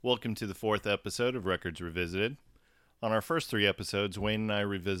Welcome to the fourth episode of Records Revisited. On our first three episodes, Wayne and I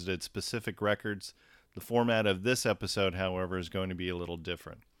revisited specific records. The format of this episode, however, is going to be a little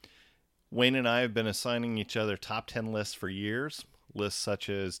different. Wayne and I have been assigning each other top 10 lists for years, lists such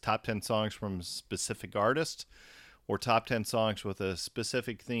as top 10 songs from specific artists, or top 10 songs with a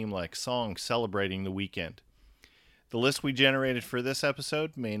specific theme like songs celebrating the weekend. The list we generated for this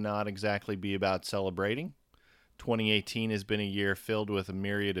episode may not exactly be about celebrating. 2018 has been a year filled with a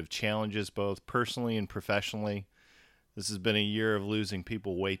myriad of challenges, both personally and professionally. This has been a year of losing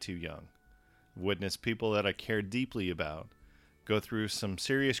people way too young. I've witnessed people that I care deeply about go through some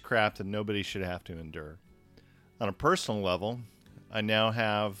serious crap that nobody should have to endure. On a personal level, I now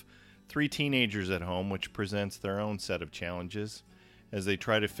have 3 teenagers at home, which presents their own set of challenges as they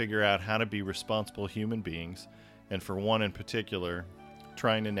try to figure out how to be responsible human beings, and for one in particular,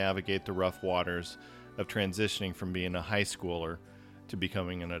 trying to navigate the rough waters of transitioning from being a high schooler to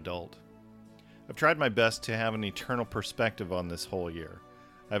becoming an adult. I've tried my best to have an eternal perspective on this whole year.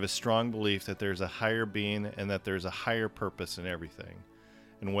 I have a strong belief that there's a higher being and that there's a higher purpose in everything.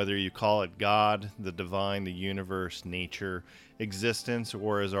 And whether you call it God, the divine, the universe, nature, existence,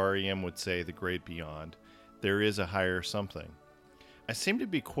 or as REM would say, the great beyond, there is a higher something. I seem to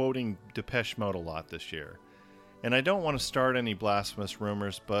be quoting Depeche Mode a lot this year. And I don't want to start any blasphemous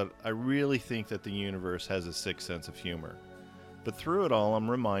rumors, but I really think that the universe has a sixth sense of humor. But through it all, I'm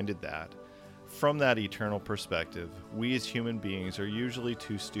reminded that, from that eternal perspective, we as human beings are usually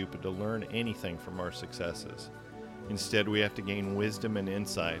too stupid to learn anything from our successes. Instead, we have to gain wisdom and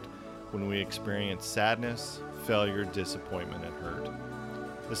insight when we experience sadness, failure, disappointment, and hurt.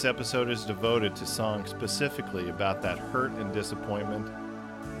 This episode is devoted to songs specifically about that hurt and disappointment.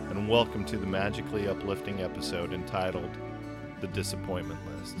 And welcome to the magically uplifting episode entitled The Disappointment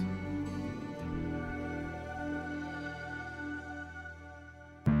List.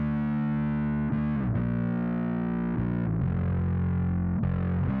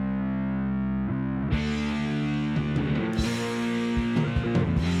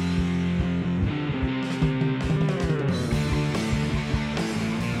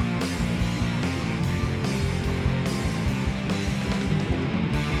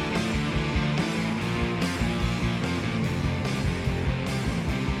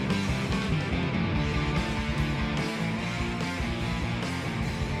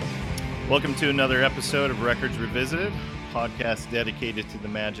 Welcome to another episode of Records Revisited, a podcast dedicated to the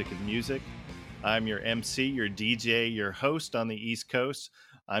magic of music. I'm your MC, your DJ, your host on the East Coast.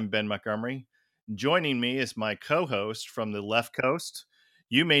 I'm Ben Montgomery. Joining me is my co-host from the left coast.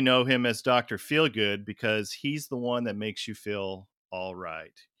 You may know him as Dr. Feelgood because he's the one that makes you feel all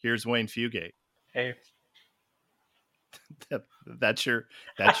right. Here's Wayne Fugate. Hey. That's your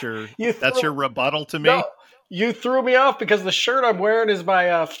rebuttal to me? No, you threw me off because the shirt I'm wearing is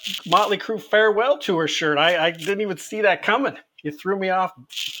my Motley Crue farewell tour shirt. I didn't even see that coming. You threw me off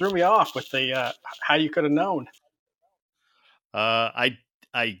with the how you could have known. I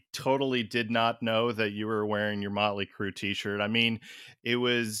totally did not know that you were wearing your Motley Crue t-shirt. I mean, it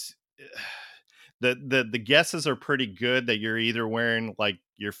was the guesses are pretty good that you're either wearing like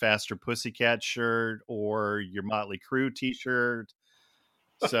your Faster Pussycat shirt or your Motley Crue t-shirt.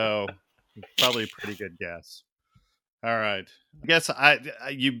 So probably a pretty good guess. All right. I guess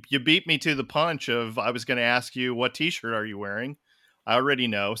you beat me to the punch of I was going to ask you what t-shirt are you wearing? I already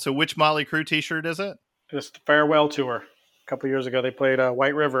know. So which Motley Crue t-shirt is it? It's the farewell tour. A couple of years ago they played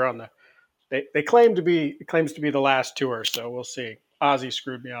White River on the they claim to be the last tour, so we'll see. Ozzy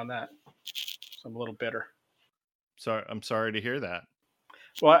screwed me on that. So I'm a little bitter. Sorry, I'm sorry to hear that.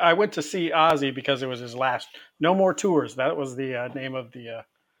 Well, I went to see Ozzy because it was his last. No more tours. That was the name of the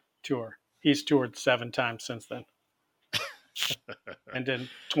tour. He's toured 7 times since then. And then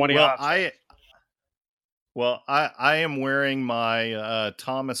 20 I am wearing my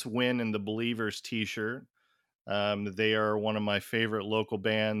Thomas Wynn and the Believers t-shirt. They are one of my favorite local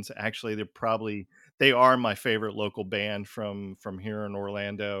bands. Actually, they are my favorite local band from here in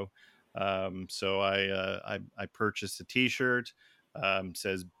Orlando. So I purchased a t-shirt.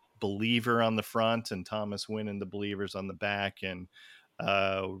 Says Believer on the front and Thomas Wynn and the Believers on the back. And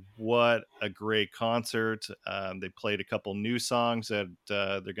what a great concert. They played a couple new songs that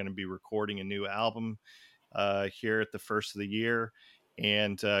they're going to be recording a new album here at the first of the year.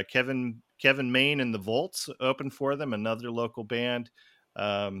 And Kevin Main and the Volts opened for them, another local band.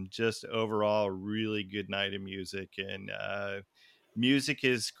 Just overall a really good night of music, and music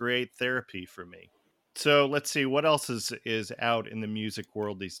is great therapy for me. So let's see what else is out in the music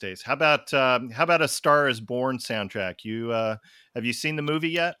world these days. How about A Star Is Born soundtrack? You have you seen the movie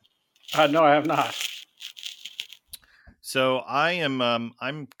yet? No, I have not. So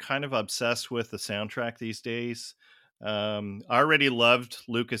I'm kind of obsessed with the soundtrack these days. I already loved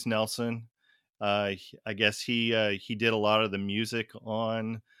Lucas Nelson. I guess he did a lot of the music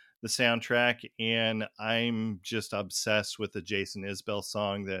on the soundtrack, and I'm just obsessed with the Jason Isbell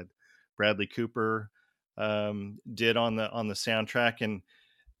song that Bradley Cooper did on the soundtrack. And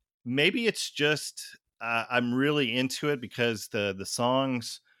maybe it's just I'm really into it because the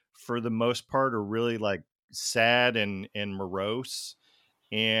songs for the most part are really like sad and morose,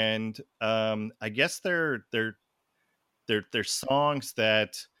 and I guess they're songs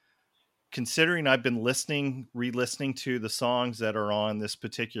that, considering I've been re-listening to the songs that are on this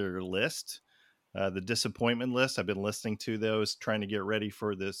particular list, the disappointment list. I've been listening to those, trying to get ready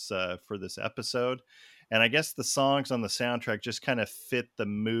for this episode, and I guess the songs on the soundtrack just kind of fit the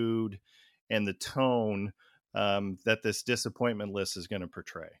mood and the tone that this disappointment list is going to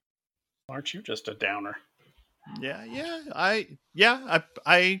portray. Aren't you just a downer? I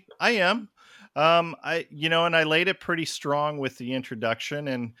am. And I laid it pretty strong with the introduction.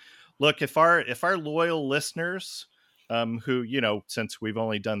 And look, if our loyal listeners, who, since we've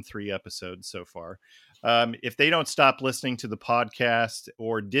only done 3 episodes so far, if they don't stop listening to the podcast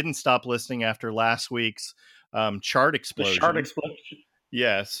or didn't stop listening after last week's chart The explosion. shard explosion.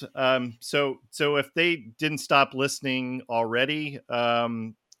 Yes. So if they didn't stop listening already,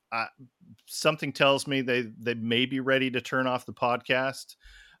 something tells me they may be ready to turn off the podcast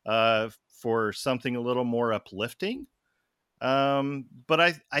for something a little more uplifting. But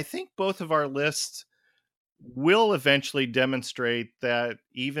I think both of our lists will eventually demonstrate that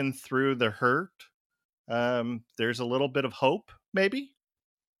even through the hurt, there's a little bit of hope, maybe.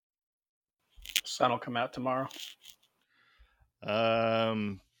 Sun will come out tomorrow.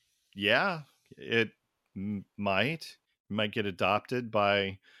 Yeah, it might get adopted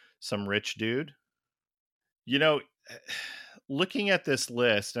by some rich dude. You know, looking at this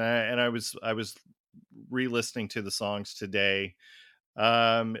list, and I was re-listening to the songs today.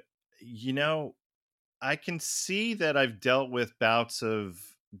 Um, you know, I can see that I've dealt with bouts of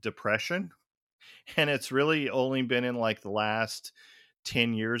depression, and it's really only been in like the last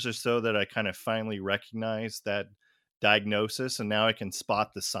 10 years or so that I kind of finally recognized that diagnosis, and now I can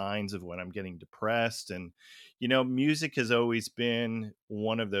spot the signs of when I'm getting depressed. And music has always been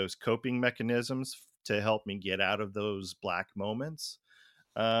one of those coping mechanisms to help me get out of those black moments.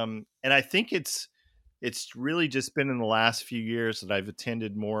 And I think it's really just been in the last few years that I've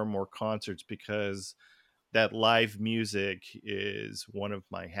attended more and more concerts, because that live music is one of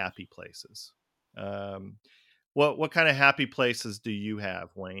my happy places. Um, what kind of happy places do you have,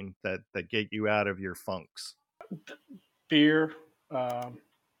 Wayne, that get you out of your funks? Beer,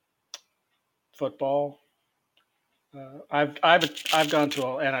 football. I've gone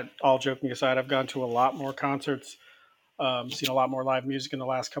to all joking aside, I've gone to a lot more concerts, seen a lot more live music in the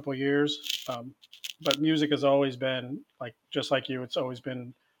last couple of years. But music has always been like, just like you, it's always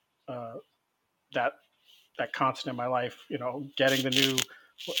been uh, that constant in my life. Getting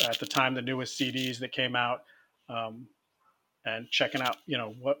at the time, the newest CDs that came out, um, and checking out,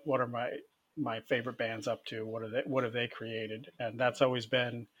 what are my favorite bands up to? What have they created? And that's always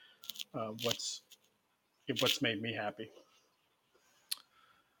been what's made me happy.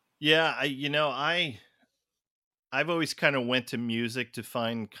 Yeah, I've always kind of went to music to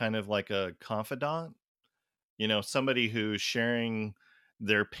find kind of like a confidant, somebody who's sharing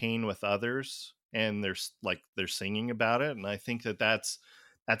their pain with others, and they're singing about it. And I think that's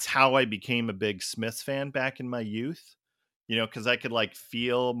how I became a big Smiths fan back in my youth, because I could like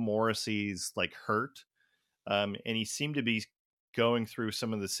feel Morrissey's like hurt. And he seemed to be going through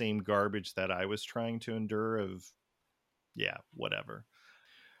some of the same garbage that I was trying to endure of, yeah, whatever.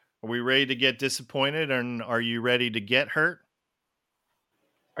 Are we ready to get disappointed, and are you ready to get hurt?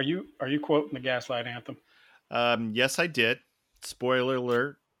 Are you quoting the Gaslight Anthem? Yes, I did. Spoiler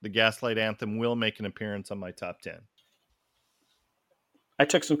alert, the Gaslight Anthem will make an appearance on my top 10. I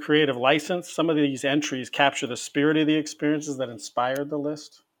took some creative license. Some of these entries capture the spirit of the experiences that inspired the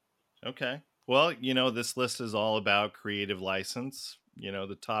list. Okay. Well, this list is all about creative license.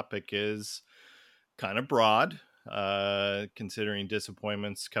 The topic is kind of broad, considering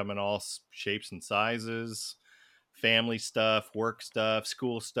disappointments come in all shapes and sizes: family stuff, work stuff,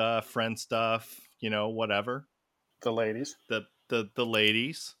 school stuff, friend stuff, whatever. The ladies. The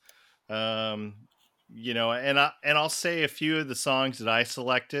ladies. Um, and I'll say a few of the songs that I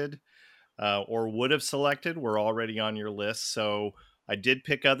selected, or would have selected, were already on your list. So I did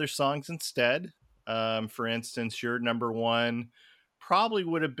pick other songs instead. For instance, your number one probably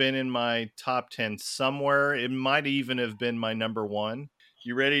would have been in my top 10 somewhere. It might even have been my number one.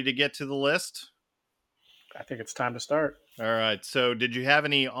 You ready to get to the list? I think it's time to start. All right. So, did you have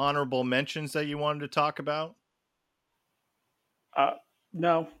any honorable mentions that you wanted to talk about? Uh,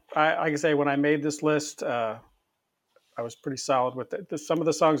 no, I can say when I made this list, I was pretty solid with it. Some of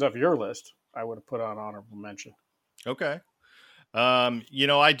the songs off your list, I would have put on honorable mention. Okay.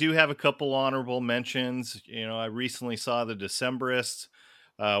 I do have a couple honorable mentions. I recently saw the Decemberists.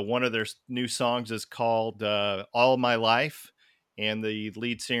 One of their new songs is called All My Life. And the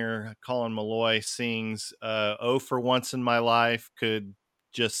lead singer, Colin Malloy, sings, Oh, for once in my life, could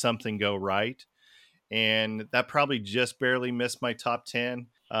just something go right? And that probably just barely missed my top 10.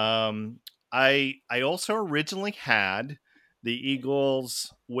 I also originally had the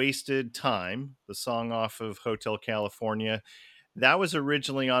Eagles' Wasted Time, the song off of Hotel California. That was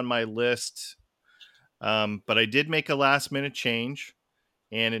originally on my list, but I did make a last minute change,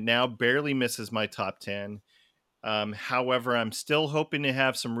 and it now barely misses my top 10. However, I'm still hoping to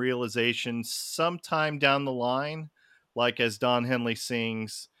have some realizations sometime down the line, like as Don Henley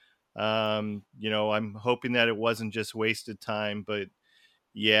sings. I'm hoping that it wasn't just wasted time, but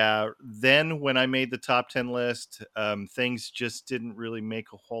yeah, then when I made the top 10 list, things just didn't really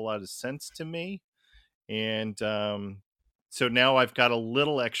make a whole lot of sense to me. And so now I've got a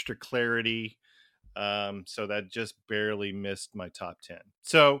little extra clarity. So that just barely missed my top 10.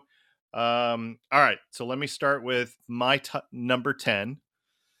 So, all right. So let me start with my number 10.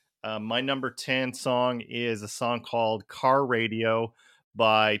 My number 10 song is a song called Car Radio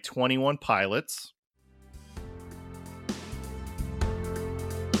by 21 Pilots.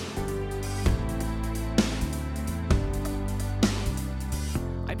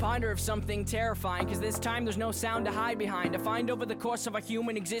 Ponder of something terrifying, cause this time there's no sound to hide behind. I find over the course of our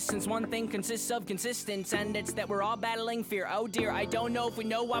human existence, one thing consists of consistence, and it's that we're all battling fear. Oh dear, I don't know if we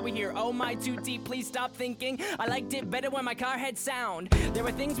know why we're here. Oh my, too deep, please stop thinking. I liked it better when my car had sound. There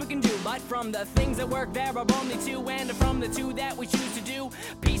are things we can do, but from the things that work there are only two, and from the two that we choose to do,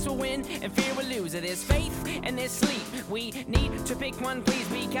 peace will win and fear will lose. There's faith and there's sleep. We need to pick one, please,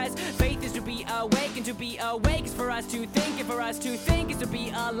 because faith is to be awake, and to be awake is for us to think, and for us to think is to be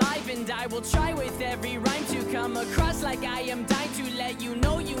alive. And I will try with every rhyme to come across like I am dying to let you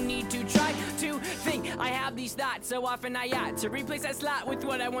know you need to try to think. I have these thoughts so often I ought to replace that slot with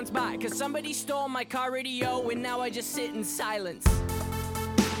what I once bought, cause somebody stole my car radio and now I just sit in silence.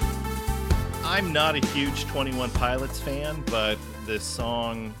 I'm not a huge 21 Pilots fan, but this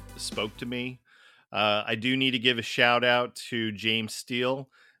song spoke to me. I do need to give a shout out to James Steele,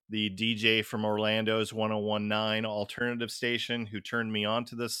 the DJ from Orlando's 1019 alternative station, who turned me on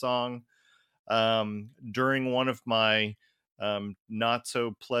to this song. During one of my not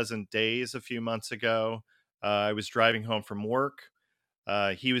so pleasant days a few months ago, I was driving home from work.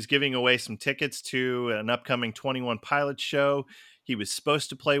 He was giving away some tickets to an upcoming 21 Pilots show. He was supposed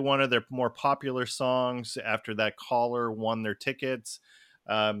to play one of their more popular songs after that caller won their tickets.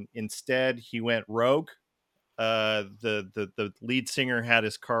 Instead, he went rogue. The lead singer had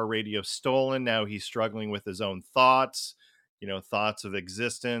his car radio stolen. Now he's struggling with his own thoughts, thoughts of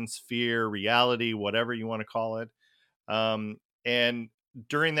existence, fear, reality, whatever you want to call it. And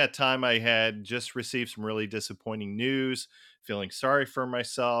during that time, I had just received some really disappointing news, feeling sorry for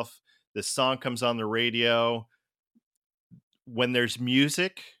myself. This song comes on the radio. When there's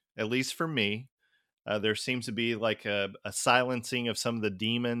music, at least for me, there seems to be like a silencing of some of the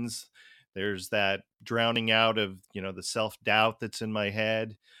demons. There's that drowning out of, the self-doubt that's in my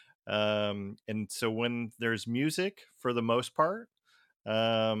head. And so when there's music, for the most part,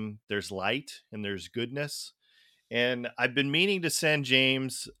 there's light and there's goodness. And I've been meaning to send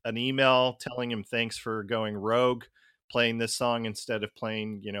James an email telling him thanks for going rogue, playing this song instead of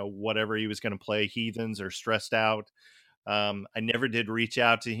playing, whatever he was going to play, Heathens or Stressed Out. I never did reach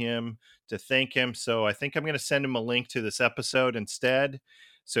out to him to thank him. So I think I'm going to send him a link to this episode instead.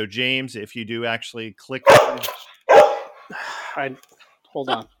 So James, if you do actually click on... Hold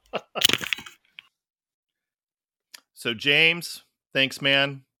on. So James, thanks,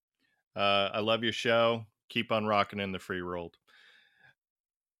 man. I love your show. Keep on rocking in the free world.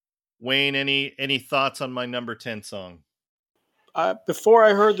 Wayne, any thoughts on my number 10 song? Before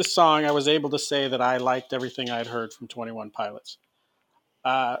I heard the song, I was able to say that I liked everything I'd heard from 21 Pilots.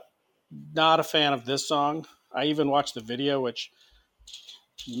 Not a fan of this song. I even watched the video, which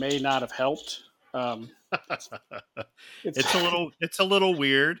may not have helped. It's a little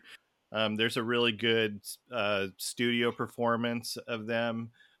weird. There's a really good studio performance of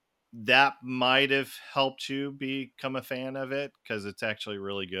them. That might have helped you become a fan of it because it's actually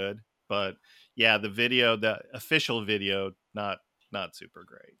really good. But yeah, the official video, not super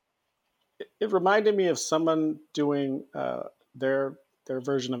great. It reminded me of someone doing their their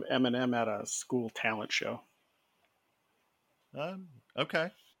version of Eminem at a school talent show. Okay.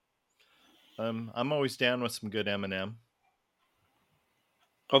 I'm always down with some good Eminem.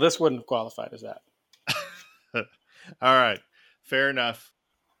 Well, this wouldn't have qualified as that. All right, fair enough.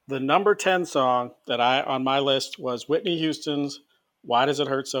 The number 10 song that I on my list was Whitney Houston's "Why Does It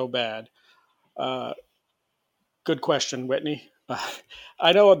Hurt So Bad." Good question, Whitney.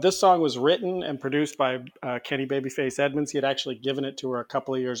 I know this song was written and produced by Kenny Babyface Edmonds. He had actually given it to her a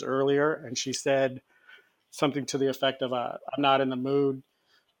couple of years earlier, and she said something to the effect of, "I'm not in the mood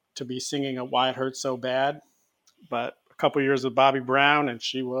to be singing a Why It Hurts So Bad." But a couple of years with Bobby Brown, and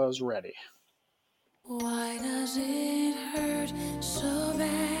she was ready. Why does it hurt so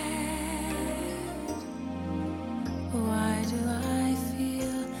bad? Why do I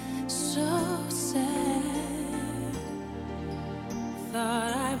feel so sad?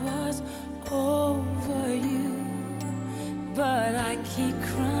 Thought I was over you, but I keep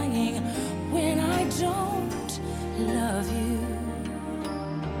crying when I don't love you.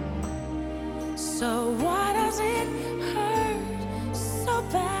 So why does it hurt so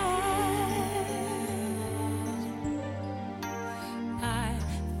bad?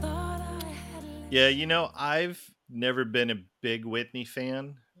 Yeah, you know, I've never been a big Whitney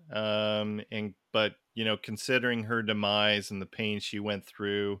fan, but you know, considering her demise and the pain she went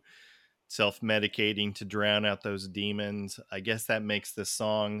through, self-medicating to drown out those demons, I guess that makes this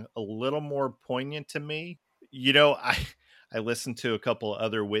song a little more poignant to me. You know, I listened to a couple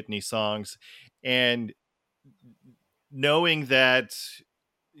other Whitney songs, and knowing that,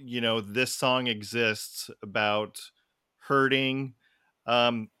 you know, this song exists about hurting,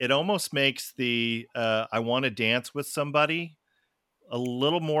 it almost makes the I Want to Dance with Somebody a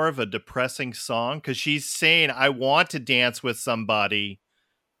little more of a depressing song, because she's saying, I want to dance with somebody,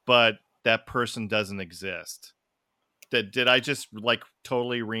 but that person doesn't exist. Did I just like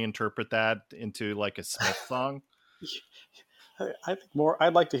totally reinterpret that into like a Smith song? I think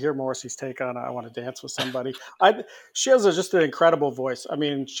I'd like to hear Morrissey's take on "I Want to Dance with Somebody." She has just an incredible voice. I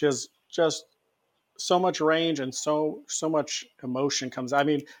mean, she has just so much range and so much emotion comes. I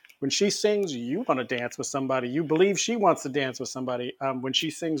mean, when she sings, you want to dance with somebody. You believe she wants to dance with somebody. When she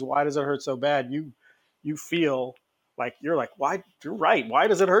sings "Why Does It Hurt So Bad," you feel like you're like, why? You're right. Why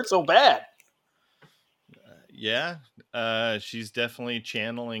does it hurt so bad? Yeah, she's definitely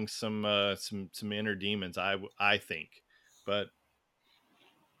channeling some inner demons. I think, but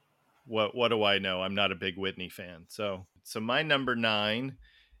what do I know? I'm not a big Whitney fan. So my number 9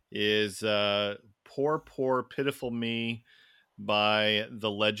 is "Poor Poor Pitiful Me" by the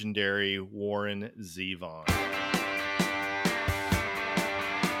legendary Warren Zevon.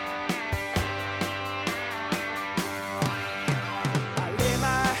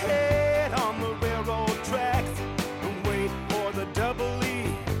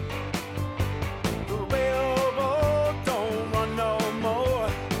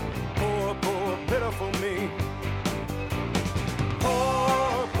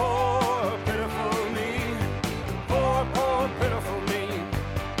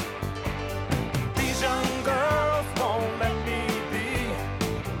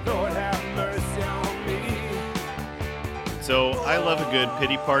 So I love a good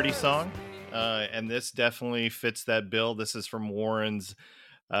pity party song, and this definitely fits that bill. This is from Warren's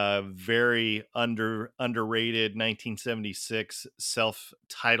very underrated 1976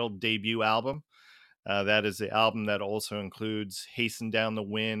 self-titled debut album. That is the album that also includes "Hasten Down the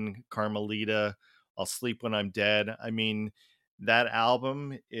Wind," "Carmelita," "I'll Sleep When I'm Dead." I mean, that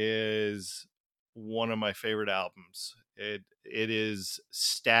album is one of my favorite albums. It is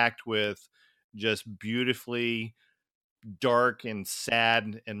stacked with just beautifully dark and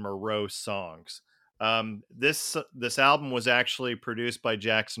sad and morose songs. This album was actually produced by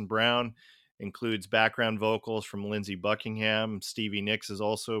Jackson Browne, includes background vocals from Lindsey Buckingham. Stevie Nicks is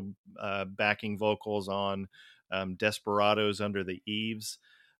also backing vocals on Desperados Under the Eaves.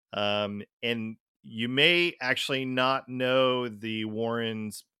 And you may actually not know the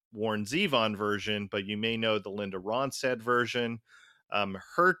Warren Zevon version, but you may know the Linda Ronstadt version.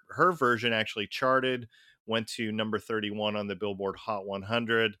 Her version actually charted, went to number 31 on the Billboard Hot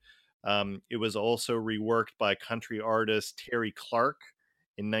 100. It was also reworked by country artist Terry Clark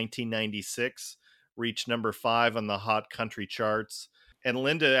in 1996, reached number 5 on the Hot Country charts. And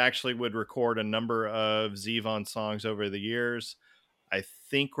Linda actually would record a number of Zevon songs over the years. I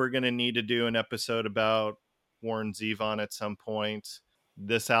think we're going to need to do an episode about Warren Zevon at some point.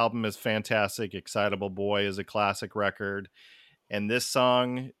 This album is fantastic. Excitable Boy is a classic record. And this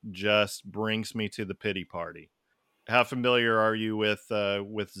song just brings me to the pity party. How familiar are you with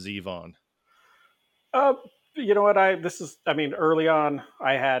Zevon? You know what? I mean, early on,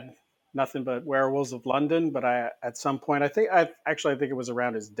 I had nothing but Werewolves of London, but at some point, I think it was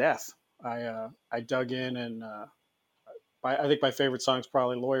around his death. I dug in and I think my favorite song is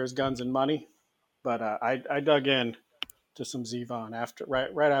probably Lawyers, Guns, and Money. But I dug in to some Zevon after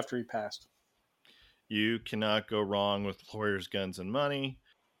right after he passed. You cannot go wrong with Lawyers, Guns, and Money.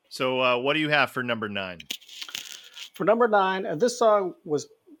 So what do you have for number 9? For number 9, and this song was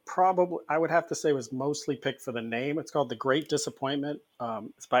probably, I would have to say, was mostly picked for the name. It's called "The Great Disappointment."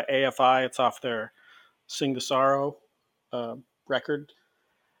 It's by AFI. It's off their "Sing the Sorrow" record,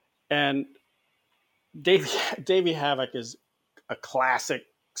 and Davey Davey Havoc is a classic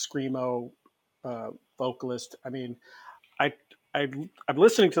screamo vocalist. I mean, I, I'm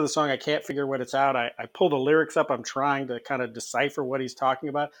listening to the song. I can't figure what it's out. I pull the lyrics up. I'm trying to kind of decipher what he's talking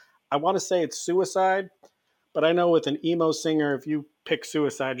about. I want to say it's suicide, but I know with an emo singer, if you pick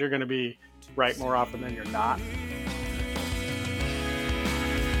suicide, you're going to be right more often than you're not.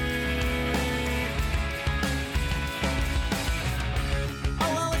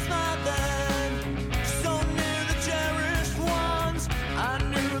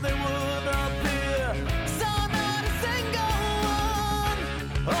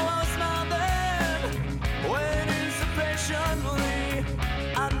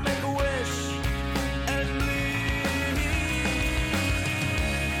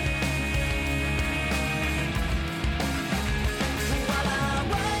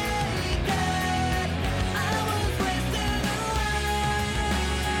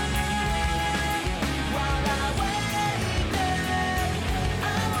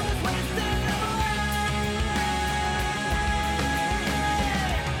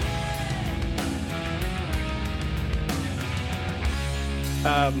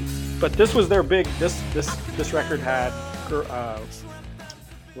 But this was their big. This record had,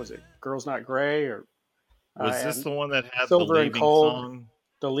 was it "Girls Not Gray" or was this the one that had "Silver the and leaving Cold"? song?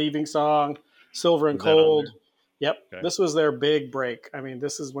 The leaving song, "Silver and Was that on Cold." there? Yep, Okay. this was their big break. I mean,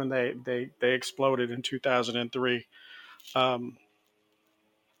 this is when they exploded in 2003. And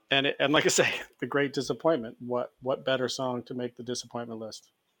like I say, "The Great Disappointment." What better song to make the disappointment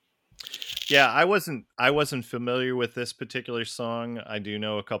list? Yeah, I wasn't familiar with this particular song. I do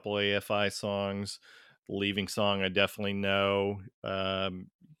know a couple AFI songs. The leaving song I definitely know.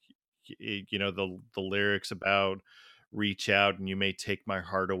 You know, the lyrics about reach out and you may take my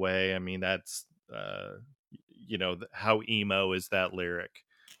heart away. I mean, that's you know, how emo is that lyric?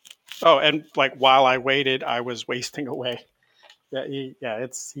 Oh, and like while I waited, I was wasting away.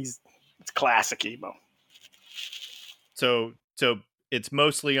 It's classic emo. So it's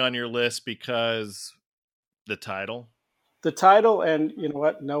mostly on your list because the title. The title, and you know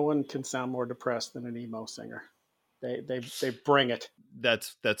what? No one can sound more depressed than an emo singer. They bring it.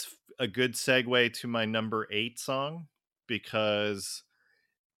 That's a good segue to my number 8 song, because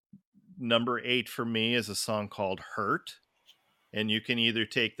number 8 for me is a song called "Hurt," and you can either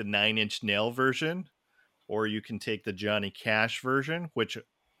take the 9 Inch Nail version or you can take the Johnny Cash version, which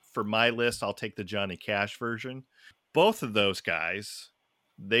for my list I'll take the Johnny Cash version. Both of those guys,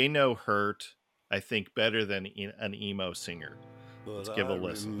 they know "Hurt," I think, better than an emo singer. Let's give a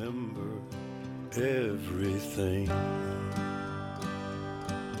listen. Remember everything.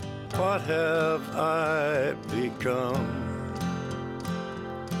 What have I become?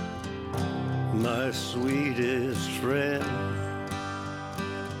 My sweetest friend.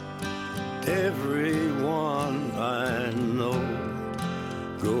 Everyone I know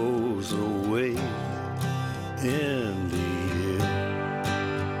goes away in the end,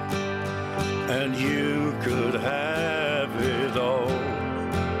 and you could have it all.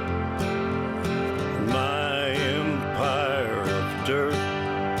 My empire of dirt,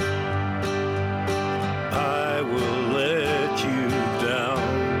 I will let you down.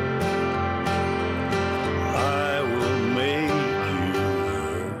 I will make you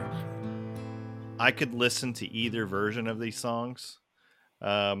hurt. I could listen to either version of these songs.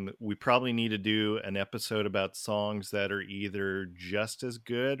 We probably need to do an episode about songs that are either just as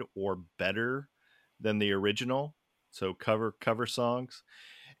good or better than the original. So cover songs.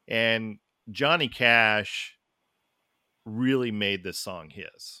 And Johnny Cash really made this song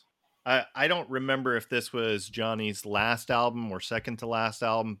his. I don't remember if this was Johnny's last album or second to last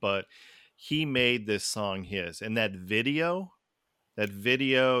album, but he made this song his. And that video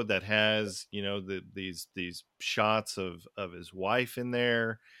that has, you know, these shots of his wife in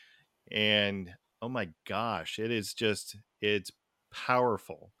there, and oh my gosh, it's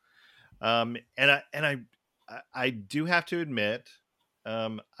powerful. And I do have to admit,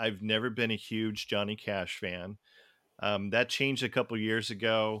 I've never been a huge Johnny Cash fan. That changed a couple years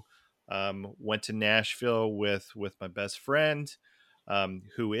ago. Went to Nashville with my best friend,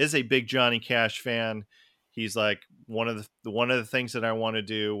 who is a big Johnny Cash fan. He's like, one of the things that I want to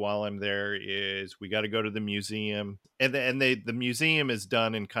do while I'm there is we got to go to the museum, and the museum is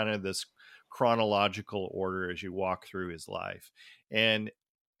done in kind of this chronological order as you walk through his life. And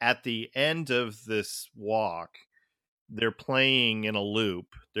at the end of this walk, they're playing in a loop.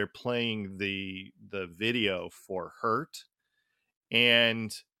 They're playing the video for Hurt,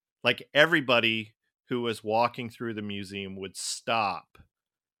 and like everybody who was walking through the museum would stop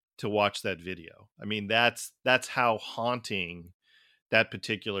to watch that video. I mean, that's how haunting that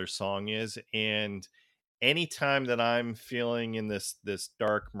particular song is. And anytime that I'm feeling in this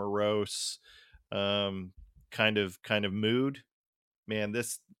dark, morose kind of mood, man,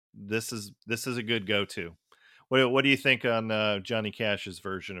 this is a good go-to. What do you think on Johnny Cash's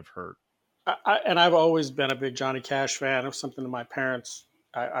version of Hurt? And I've always been a big Johnny Cash fan. It was something that my parents,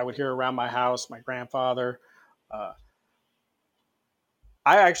 I would hear around my house, my grandfather.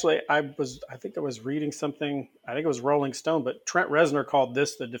 I think I was reading something, I think it was Rolling Stone, but Trent Reznor called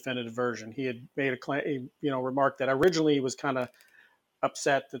this the definitive version. He had made a claim, remark that originally he was kind of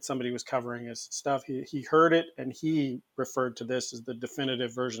upset that somebody was covering his stuff. He heard it and he referred to this as the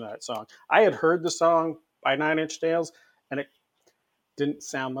definitive version of that song. I had heard the song by Nine Inch Nails and it didn't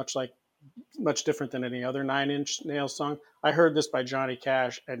sound much different than any other Nine Inch Nails song. I heard this by Johnny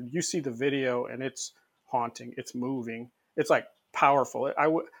Cash and you see the video and it's haunting. It's moving. It's like powerful.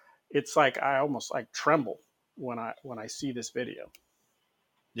 It's like I almost like tremble when I see this video.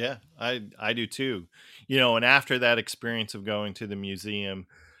 Yeah, I do too. And after that experience of going to the museum,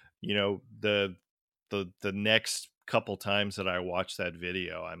 the next couple times that I watched that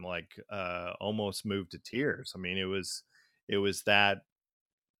video, I'm like almost moved to tears. I mean, it was that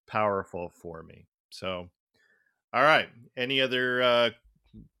powerful for me. So, all right. Any other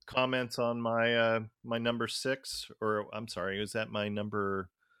comments on my my number 6, or I'm sorry, was that my number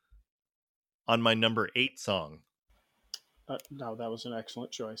 8 song? No, that was an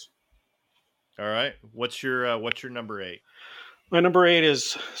excellent choice. All right, what's your number 8? My number 8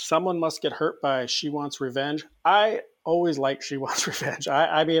 is Someone Must Get Hurt by She Wants Revenge. I always liked She Wants Revenge.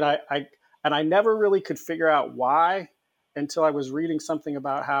 I never really could figure out why until I was reading something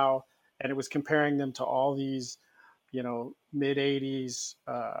about how, and it was comparing them to all these, mid 80s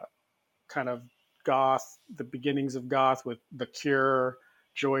kind of goth, the beginnings of goth with The Cure,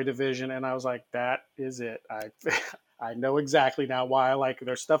 Joy Division, and I was like, that is it. I know exactly now why I like it.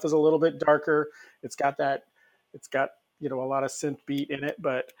 Their stuff is a little bit darker. It's got a lot of synth beat in it,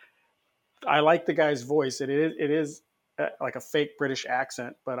 but I like the guy's voice. It is like a fake British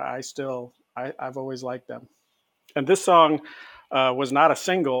accent, but I've always liked them. And this song was not a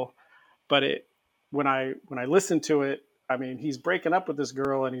single, but when I listened to it, I mean, he's breaking up with this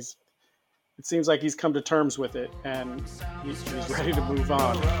girl and it seems like he's come to terms with it and he's ready to move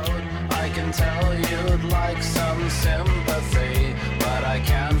on. I can tell you'd like some sympathy, but I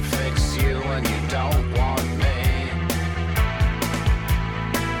can't fix you and you don't want me.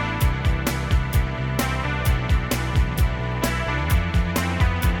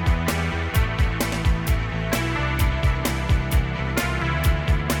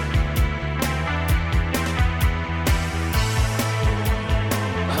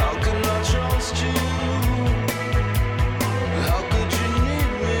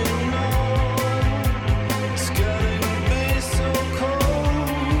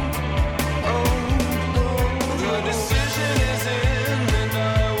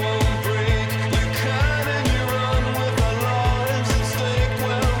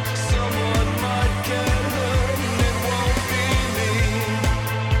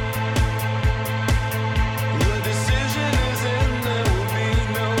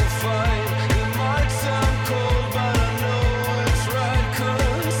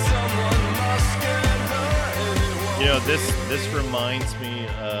 This reminds me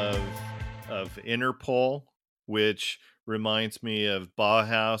of Interpol, which reminds me of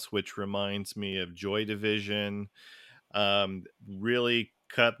Bauhaus, which reminds me of Joy Division. Really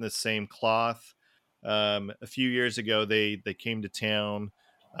cut in the same cloth. A few years ago, they came to town,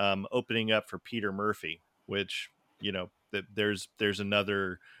 opening up for Peter Murphy, which there's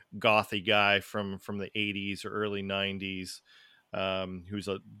another gothy guy from the 80s or early 90s, who's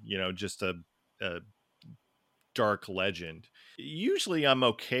just a dark legend. Usually I'm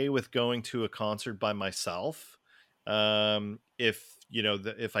okay with going to a concert by myself. If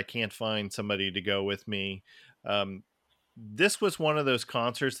I can't find somebody to go with me. This was one of those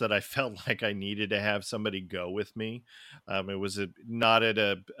concerts that I felt like I needed to have somebody go with me. It was not at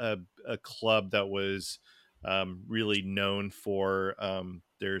a club that was really known for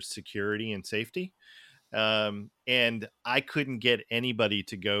their security and safety. And I couldn't get anybody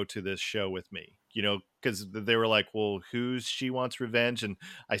to go to this show with me, because they were like, well, who's She Wants Revenge? And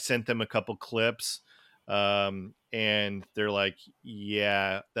I sent them a couple clips, and they're like,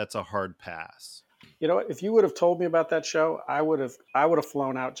 yeah, that's a hard pass. You know what? If you would have told me about that show, I would have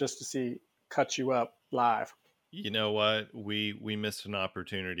flown out just to see Cut You Up live. You know what? We missed an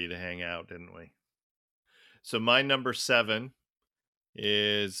opportunity to hang out, didn't we? So my number 7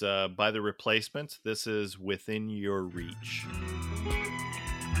 is by The Replacements. This is Within Your Reach.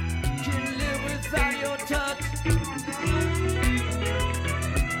 Can live without your touch.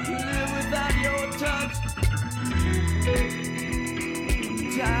 Live without your touch.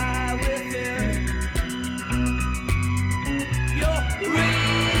 Die within your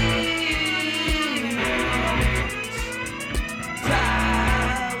reach.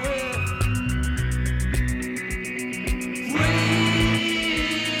 Die with reach.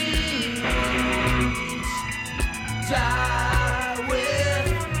 Die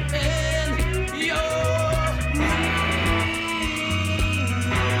within your reach.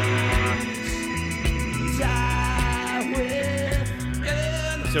 Die within.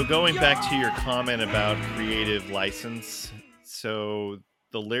 So going back to your comment about creative license, so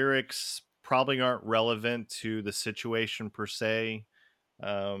the lyrics probably aren't relevant to the situation per se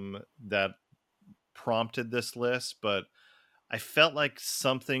that prompted this list, but I felt like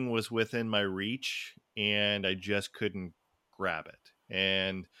something was within my reach and I just couldn't grab it.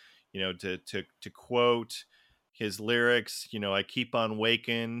 And to quote his lyrics, I keep on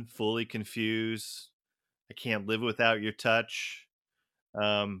waking, fully confused. I can't live without your touch.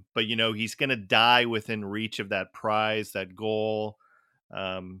 But he's gonna die within reach of that prize, that goal.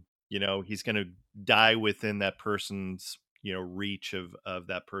 He's gonna die within that person's reach of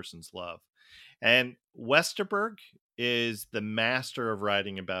that person's love. And Westerberg is the master of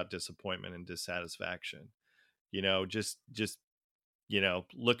writing about disappointment and dissatisfaction. Just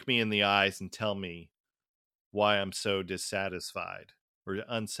look me in the eyes and tell me why I'm so dissatisfied or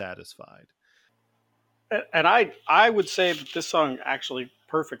unsatisfied. And I would say that this song actually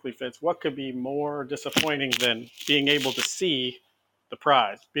perfectly fits. What could be more disappointing than being able to see the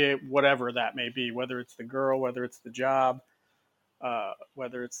prize, be it whatever that may be, whether it's the girl, whether it's the job,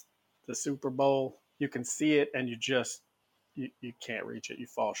 whether it's the Super Bowl. You can see it and you you can't reach it. You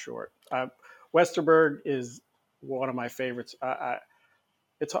fall short. Westerberg is one of my favorites. I'd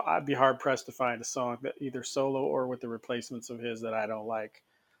be hard pressed to find a song that either solo or with the replacements of his that I don't like.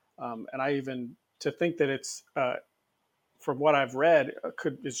 And I even to think that it's from what I've read,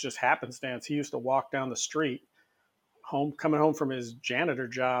 it's just happenstance. He used to walk down the street, coming home from his janitor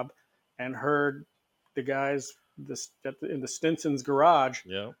job, and heard the guys in the Stinson's garage.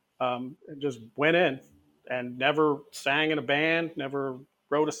 Yeah, and just went in and never sang in a band, never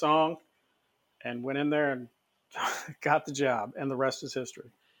wrote a song, and went in there and got the job. And the rest is history.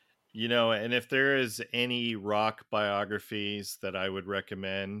 And if there is any rock biographies that I would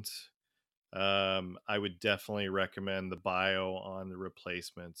recommend, I would definitely recommend the bio on The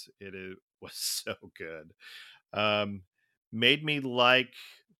Replacements. Was so good. Made me like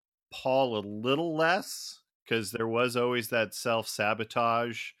Paul a little less because there was always that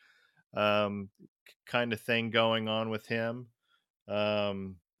self-sabotage kind of thing going on with him.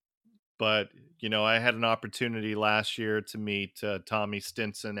 But I had an opportunity last year to meet Tommy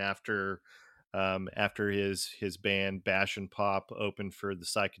Stinson after his band Bash and Pop opened for the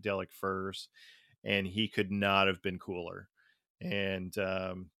Psychedelic Furs, and he could not have been cooler. And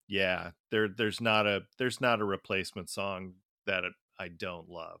there's not a replacement song that I don't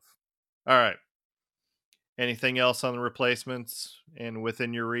love. All right. Anything else on the Replacements and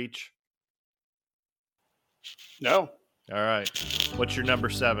Within Your Reach? No. All right. What's your number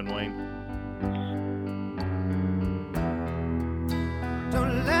 7, Wayne?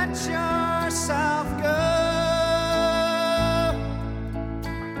 Don't let yourself go.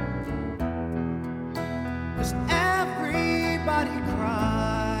 'Cause everybody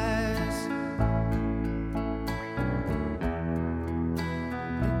cries.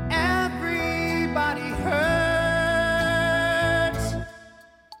 And everybody hurts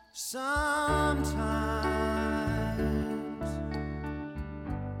sometimes.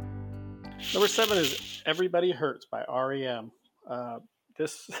 Number 7 is Everybody Hurts by REM.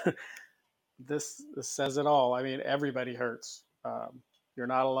 This says it all. I mean, everybody hurts. You're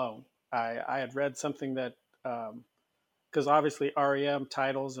not alone. I had read something that, because obviously REM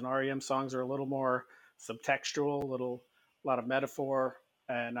titles and REM songs are a little more subtextual, a lot of metaphor.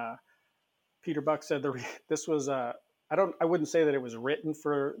 And Peter Buck said this was I wouldn't say that it was written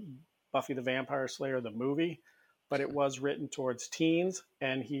for Buffy the Vampire Slayer, the movie, but it was written towards teens.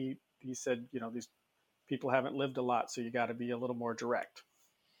 And he said, these people haven't lived a lot, so you got to be a little more direct.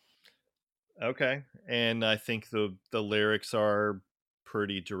 Okay. And I think the lyrics are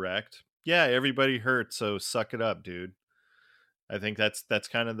pretty direct. Yeah, everybody hurts, so suck it up, dude. I think that's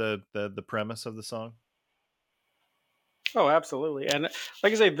kind of the premise of the song. Oh, absolutely. And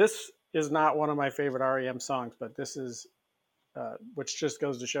like I say, this is not one of my favorite REM songs, but this is, which just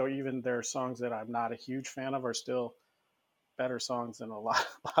goes to show even their songs that I'm not a huge fan of are still better songs than a lot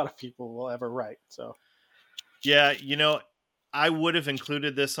of people will ever write. So, yeah, I would have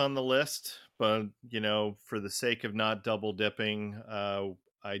included this on the list, but for the sake of not double dipping,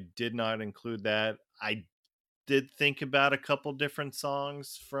 I did not include that. I did think about a couple different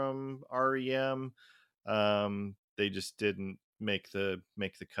songs from REM. They just didn't make the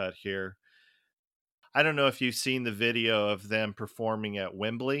cut here. I don't know if you've seen the video of them performing at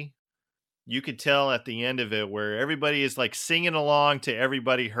Wembley. You could tell at the end of it where everybody is like singing along to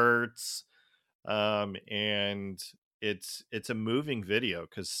Everybody Hurts. And it's a moving video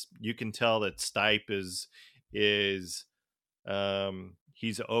because you can tell that Stipe is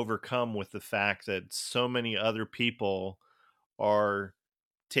he's overcome with the fact that so many other people are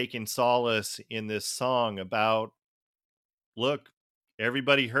taking solace in this song about, look,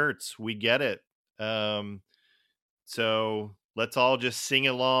 everybody hurts, we get it, so let's all just sing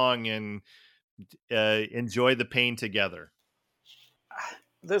along and enjoy the pain together.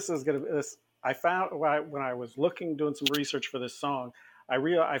 This is gonna be this. I found when I was doing some research for this song,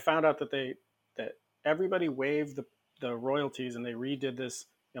 I found out that everybody waived the royalties, and they redid this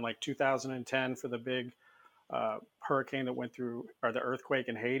in like 2010 for the big hurricane that went through, or the earthquake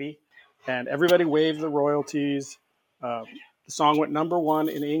in Haiti, and everybody waived the royalties. The song went #1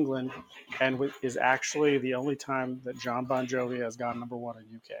 in England, and is actually the only time that John Bon Jovi has gone #1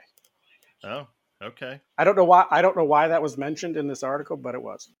 in UK. Oh, okay. I don't know why that was mentioned in this article, but it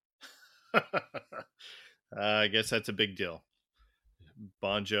was. I guess that's a big deal.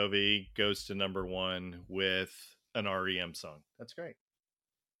 Bon Jovi goes to #1 with an REM song. That's great.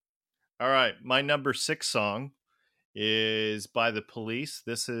 All right, my number 6 song is by The Police.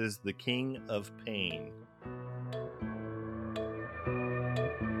 This is The King of Pain.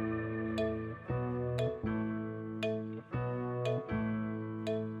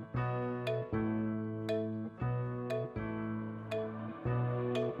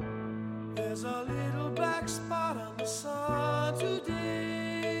 There's a little black spot on the sun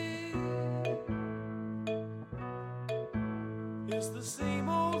today. It's the same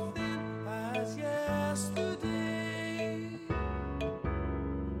old thing as yesterday.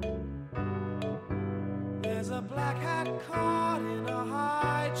 There's a black hat caught in a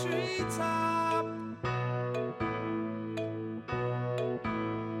high tree top.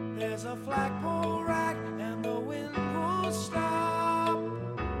 There's a flagpole rack and the wind won't stop.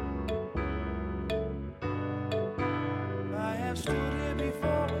 I have stood here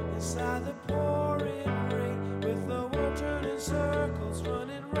before inside the pouring rain with the world turning circles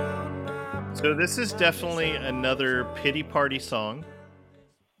running round my brain. So this is definitely another pity party song.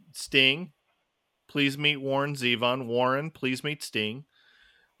 Sting, please meet Warren Zevon. Warren, please meet Sting.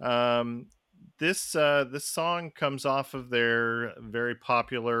 This song comes off of their very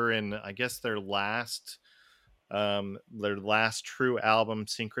popular and I guess their last true album,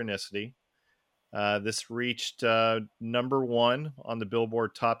 Synchronicity. This reached #1 on the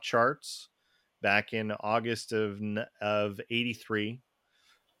Billboard top charts back in August of '83.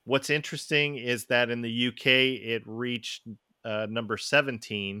 What's interesting is that in the UK it reached number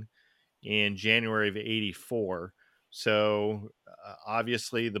 17 in January of '84. So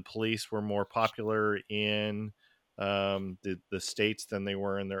obviously the Police were more popular in the States than they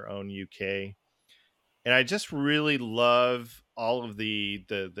were in their own UK. And I just really love all of the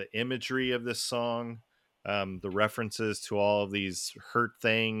imagery of this song, the references to all of these hurt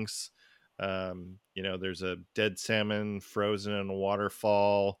things. There's a dead salmon frozen in a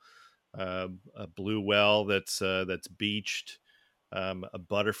waterfall, a blue well that's beached, a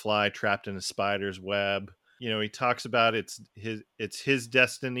butterfly trapped in a spider's web. He talks about it's his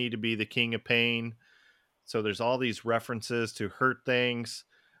destiny to be the king of pain. So there's all these references to hurt things.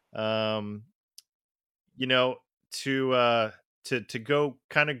 To go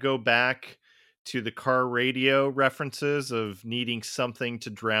back to the car radio references of needing something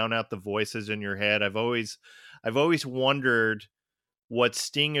to drown out the voices in your head. I've always wondered what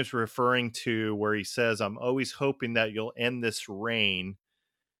Sting is referring to where he says, "I'm always hoping that you'll end this rain."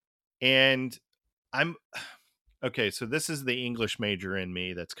 And I'm okay. So this is the English major in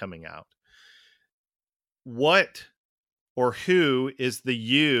me that's coming out. What or who is the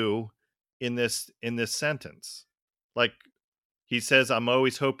you in this sentence. Like, he says, "I'm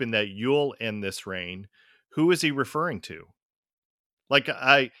always hoping that you'll end this rain." Who is he referring to? Like,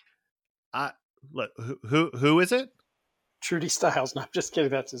 I who is it? Trudy Styles. No, I'm just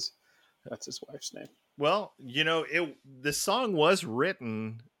kidding. That's his wife's name. Well, the song was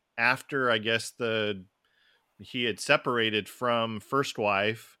written after, I guess, he had separated from first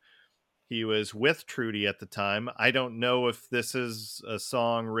wife. He was with Trudy at the time. I don't know if this is a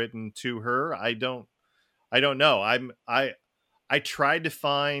song written to her. I don't know. I tried to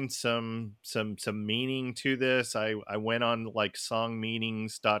find some meaning to this. I went on like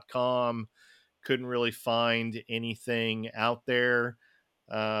songmeanings.com, couldn't really find anything out there.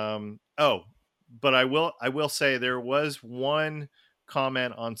 But I will say there was one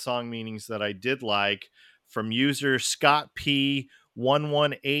comment on Song Meanings that I did like, from user Scott P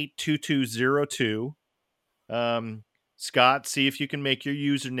 1182202. Scott, see if you can make your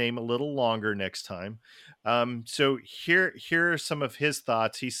username a little longer next time. So here are some of his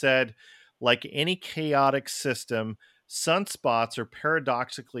thoughts. He said, like any chaotic system, sunspots are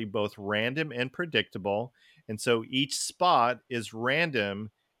paradoxically both random and predictable. And so each spot is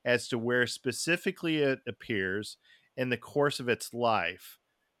random as to where specifically it appears in the course of its life.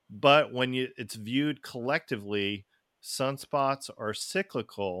 But when it's viewed collectively, sunspots are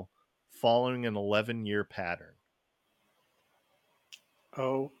cyclical, following an 11-year pattern.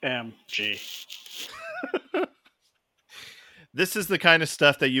 OMG. This is the kind of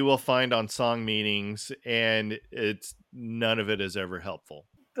stuff that you will find on Song Meanings, and none of it is ever helpful.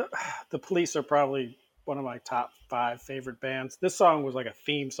 The Police are probably one of my top 5 favorite bands. This song was like a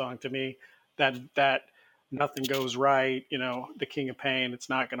theme song to me. That nothing goes right, the King of Pain, it's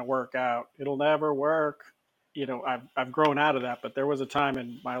not going to work out, it'll never work. I've grown out of that, but there was a time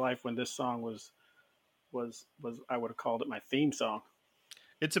in my life when this song was I would have called it my theme song.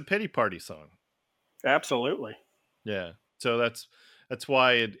 It's a pity party song. Absolutely. Yeah. So that's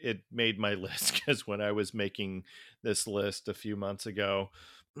why it made my list, because when I was making this list a few months ago,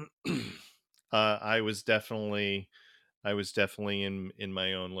 I was definitely in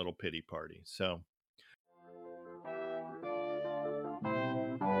my own little pity party. So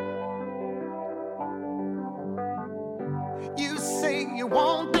you say you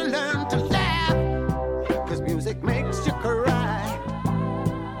want to learn to laugh, 'cause music makes you cry,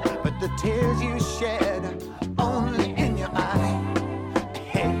 but the tears you shed only in your eye.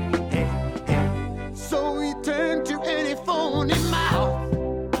 Hey, hey, hey. So we turn to any phony mouth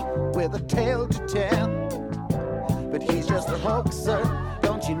with a tale to tell, but he's just a hoaxer,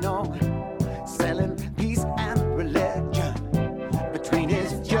 don't you know, selling peace and religion between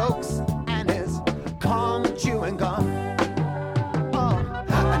his jokes and his calm chewing gum.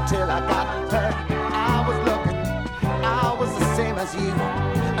 Until I got hurt, I was looking, I was the same as you.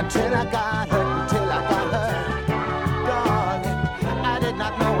 Until I got hurt, darling, I did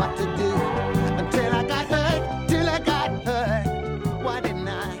not know what to do. Until I got hurt, till I got hurt. Why didn't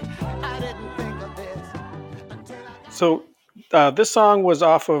I didn't think of this. So this song was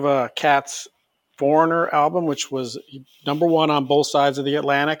off of Cat's Foreigner album, which was #1 on both sides of the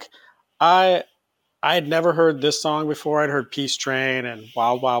Atlantic. I had never heard this song before. I'd heard Peace Train and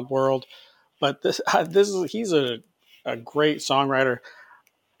Wild Wild World, but he's a great songwriter.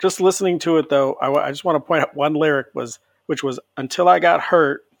 Just listening to it though, I just want to point out one lyric which was, "Until I got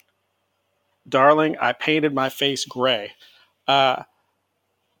hurt, darling, I painted my face gray." That's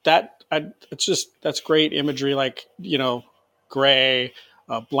great imagery, like, gray,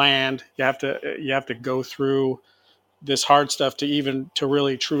 bland. You have to go through this hard stuff to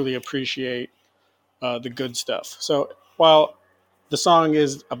really truly appreciate the good stuff. So while the song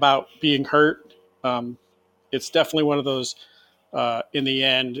is about being hurt, it's definitely one of those, in the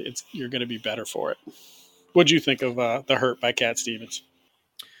end, you're going to be better for it. What'd you think of The Hurt by Cat Stevens?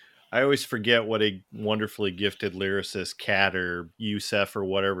 I always forget what a wonderfully gifted lyricist Cat, or Yusef, or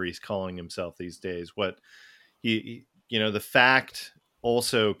whatever he's calling himself these days. What the fact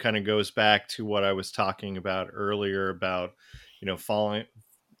also kind of goes back to what I was talking about earlier about,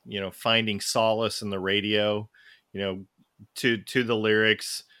 finding solace in the radio, to the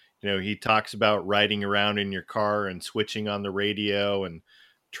lyrics. He talks about riding around in your car and switching on the radio and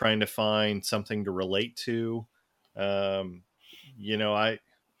trying to find something to relate to. I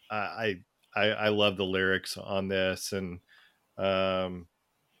love the lyrics on this, and I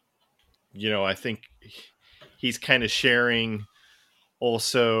think he's kind of sharing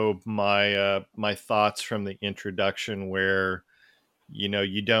also my thoughts from the introduction, where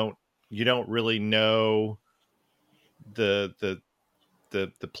you don't really know the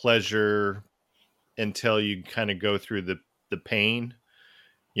pleasure until you kind of go through the pain.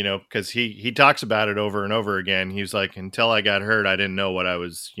 You know, because he talks about it over and over again. He was like, until I got hurt, I didn't know what I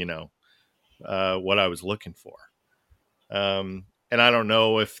was, what I was looking for. And I don't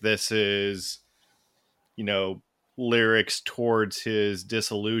know if this is, lyrics towards his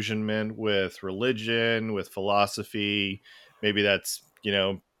disillusionment with religion, with philosophy. Maybe that's,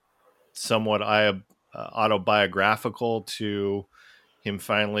 somewhat autobiographical to him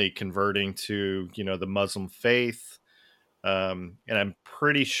finally converting to, the Muslim faith. And I'm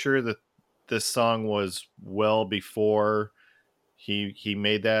pretty sure that this song was well before he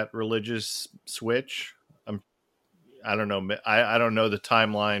made that religious switch. I don't know. I don't know the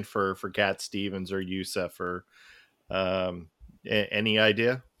timeline for Cat Stevens or Yusef or any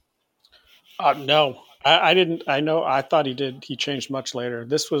idea? No, I didn't. I know. I thought he did. He changed much later.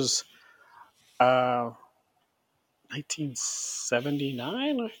 This was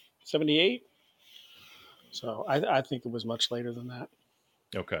 1979, 78. So I think it was much later than that.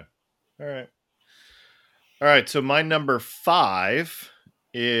 Okay. All right. So my number 5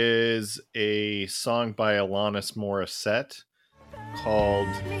 is a song by Alanis Morissette called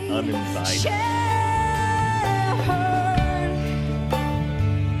Uninvited.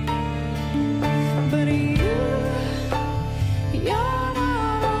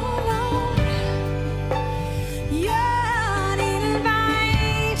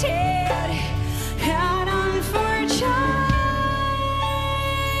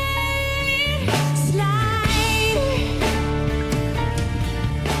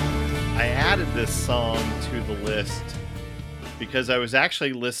 This song to the list because I was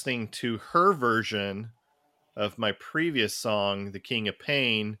actually listening to her version of my previous song, The King of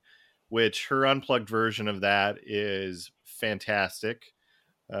Pain, which her unplugged version of that is fantastic.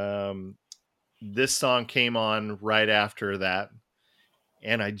 This song came on right after that,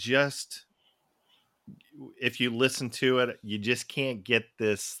 and if you listen to it, you just can't get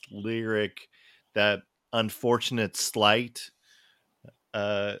this lyric, that unfortunate slight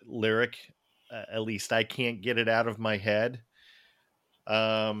lyric. At least I can't get it out of my head.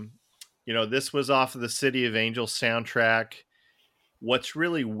 This was off of the City of Angels soundtrack. What's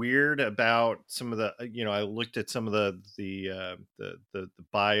really weird about some of the, I looked at some of the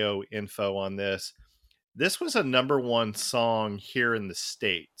bio info on this. This was a number 1 song here in the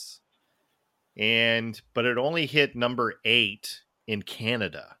States, but it only hit number 8 in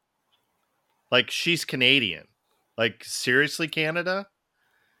Canada. Like, she's Canadian. Like, seriously, Canada?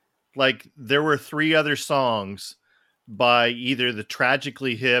 Like, there were 3 other songs by either the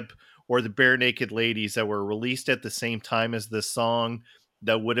Tragically Hip or the Bare Naked Ladies that were released at the same time as this song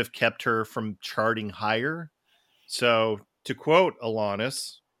that would have kept her from charting higher. So, to quote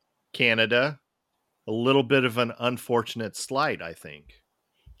Alanis, Canada, a little bit of an unfortunate slight, I think.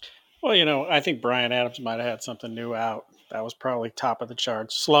 Well, I think Bryan Adams might have had something new out. That was probably top of the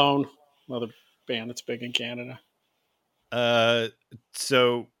charts. Sloan, another band that's big in Canada.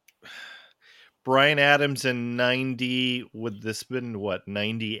 So Bryan Adams in 90, would this been what,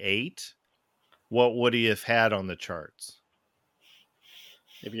 98? What would he have had on the charts?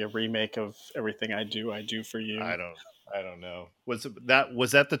 Maybe a remake of Everything I Do for You. I don't know. Was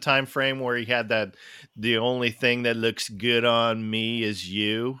that the time frame where he had that, the only thing that looks good on me is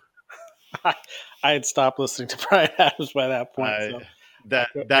you? I had stopped listening to Bryan Adams by that point. I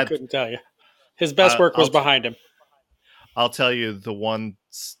couldn't tell you. His best work was behind him. I'll tell you the one,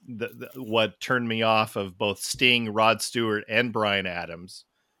 what turned me off of both Sting, Rod Stewart, and Bryan Adams.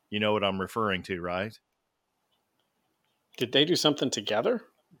 You know what I'm referring to, right? Did they do something together?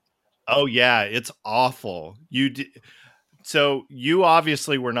 Oh yeah, it's awful. So you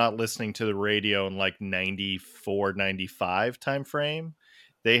obviously were not listening to the radio in like 94, 95 time frame.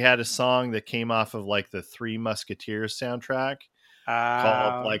 They had a song that came off of like the Three Musketeers soundtrack.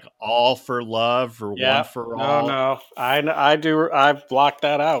 Called like All for Love or One for All. No, I do. I've blocked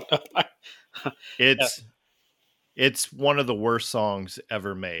that out. It's one of the worst songs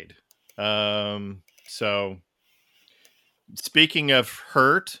ever made. So speaking of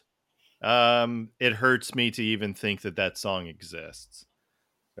hurt, it hurts me to even think that song exists.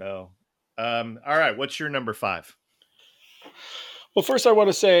 So, all right, what's your number 5? Well, first I want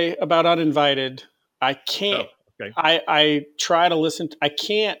to say about Uninvited, I can't. Okay. I try to listen. I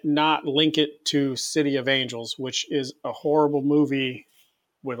can't not link it to City of Angels, which is a horrible movie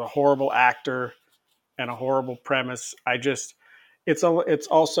with a horrible actor and a horrible premise. It's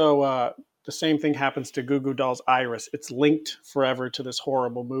also the same thing happens to Goo Goo Dolls' Iris. It's linked forever to this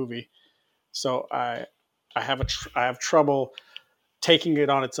horrible movie. So I have trouble taking it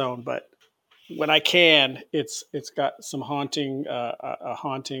on its own, but when I can, it's got some haunting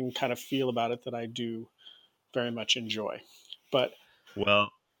kind of feel about it that I do very much enjoy. But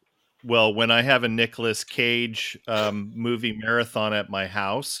well, Well, when I have a Nicolas Cage movie marathon at my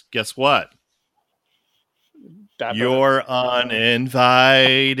house, guess what? You're uninvited.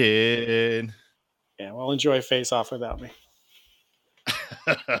 Yeah, well, enjoy Face Off without me.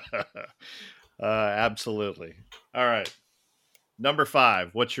 Absolutely. All right. Number 5.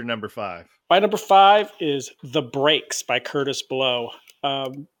 What's your number 5? My number 5 is The Breaks by Curtis Blow.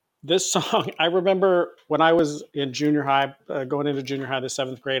 This song, I remember when I was in junior high, going into junior high, the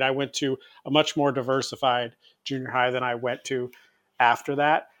 7th grade, I went to a much more diversified junior high than I went to after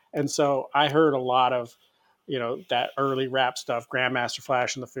that. And so I heard a lot of, that early rap stuff, Grandmaster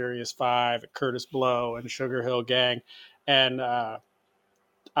Flash and the Furious Five, Curtis Blow and Sugar Hill Gang. And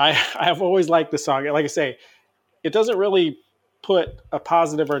I've always liked the song. Like I say, it doesn't really put a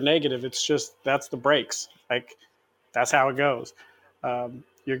positive or negative. It's just, that's the breaks. Like, that's how it goes.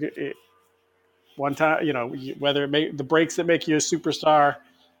 One time, whether the breaks that make you a superstar,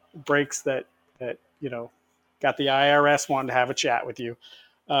 breaks that got the IRS wanting to have a chat with you.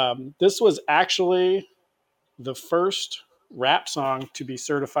 This was actually the first rap song to be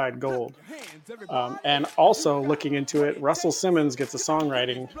certified gold. And also, looking into it, Russell Simmons gets a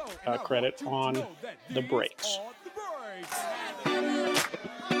songwriting credit on The Breaks.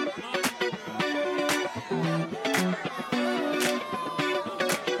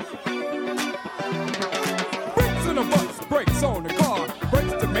 Brakes on the car,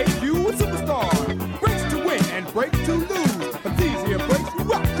 brakes to make you a superstar, brakes to win and brakes to lose. But these here brakes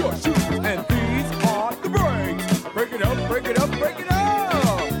rock your shoes, and these are the brakes. Break it up, break it up, break it up.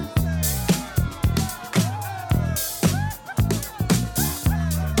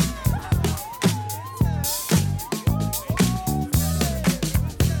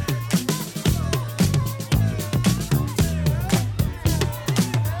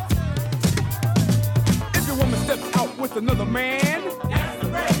 If your woman steps out with another man, that's the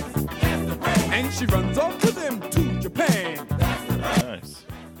brakes, that's the brakes. And she runs off to them to Japan. Nice.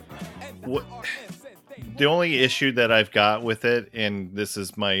 The only issue that I've got with it, and this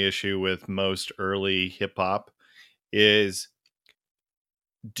is my issue with most early hip hop, is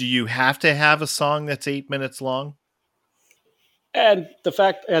do you have to have a song that's 8 minutes long? And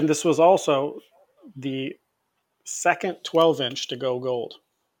this was also the second 12-inch to go gold.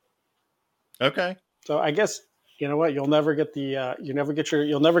 Okay. So I guess, you know what, you'll never get a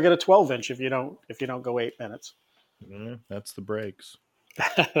 12-inch if you don't go 8 minutes. That's the breaks.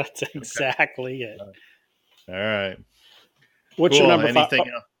 That's exactly it. All right. What's your number 5?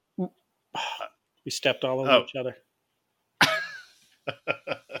 Anything else? We stepped all over each other.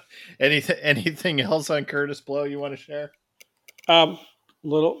 Anything else on Curtis Blow you want to share? You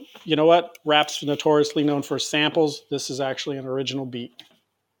know what? Rap's notoriously known for samples. This is actually an original beat.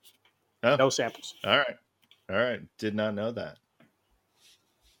 Oh. No samples. All right. Did not know that.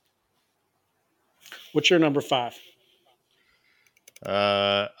 What's your number 5?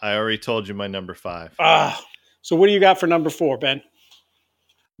 I already told you my number 5. So what do you got for number 4, Ben?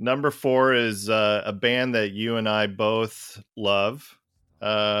 Number 4 is a band that you and I both love.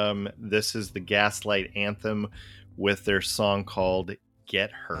 This is the Gaslight Anthem with their song called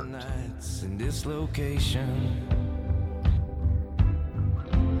Get Hurt. Nights in this location,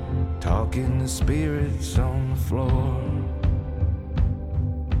 talking to spirits on the floor.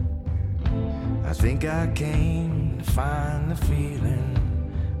 I think I came to find the feeling,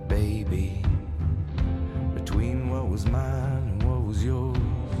 baby, between what was mine and what was yours.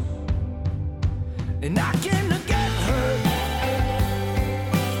 And I came to get hurt.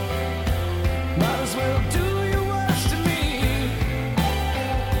 Might as well do your worst to me.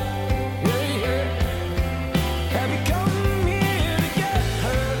 Yeah, yeah. Have you come here to get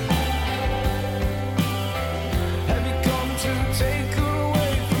hurt? Have you come to take her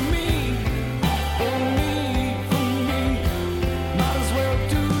away from me? From me. Might as well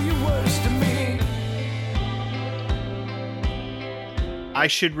do your worst to me. I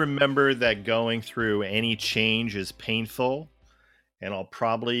should remember that going through any change is painful, and I'll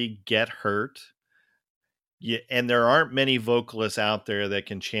probably get hurt. Yeah, and there aren't many vocalists out there that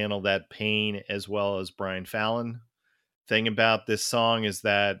can channel that pain as well as Brian Fallon. Thing about this song is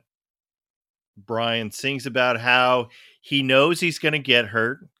that Brian sings about how he knows he's going to get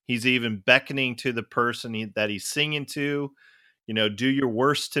hurt. He's even beckoning to the person that he's singing to, do your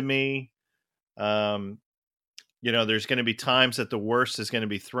worst to me. There's going to be times that the worst is going to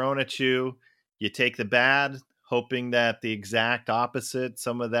be thrown at you. You take the bad, hoping that the exact opposite,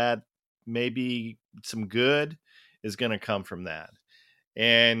 some of that, maybe some good, is going to come from that.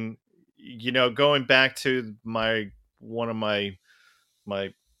 And, going back to one of my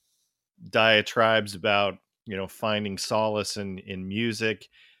diatribes about, finding solace in music,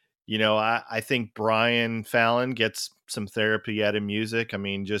 I think Brian Fallon gets some therapy out of music. I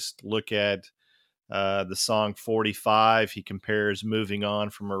mean, just look at the song 45. He compares moving on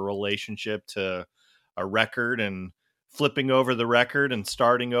from a relationship to a record and flipping over the record and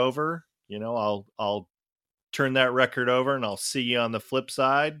starting over. I'll turn that record over and I'll see you on the flip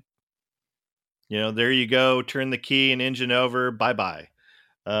side. There you go. Turn the key and engine over. Bye bye.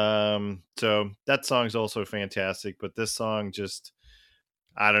 So that song's also fantastic, but this song just,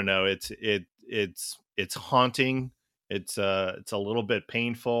 I don't know. It's haunting. It's a little bit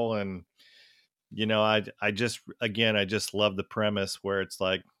painful, and I just love the premise where it's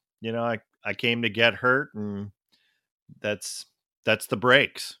like, I came to get hurt, and that's the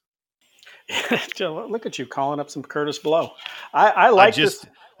breaks. Joe, look at you calling up some Curtis Blow. I like this.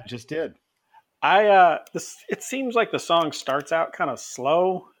 I just did. It seems like the song starts out kind of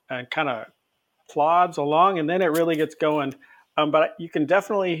slow and kind of plods along, and then it really gets going. But you can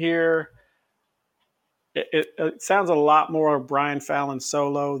definitely hear it sounds a lot more Brian Fallon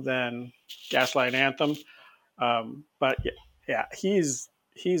solo than Gaslight Anthem. But yeah, he's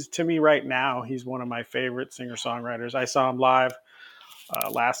to me right now, he's one of my favorite singer-songwriters. I saw him live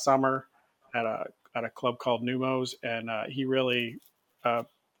last summer at a club called Numos, and he really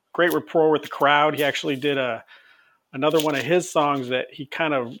great rapport with the crowd. He actually did another one of his songs that he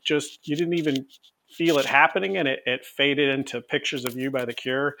kind of you didn't even feel it happening, and it faded into Pictures of You by The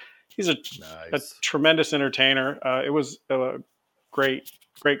Cure. He's a tremendous entertainer. It was a great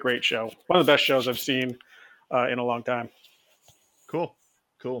show. One of the best shows I've seen in a long time. Cool.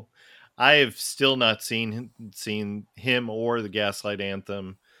 I have still not seen him or the Gaslight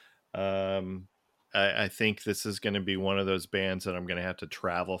Anthem. I think this is going to be one of those bands that I'm going to have to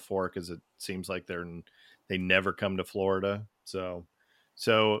travel for, because it seems like they never come to Florida. So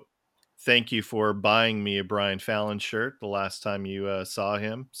thank you for buying me a Brian Fallon shirt the last time you saw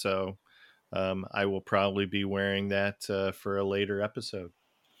him. So I will probably be wearing that for a later episode.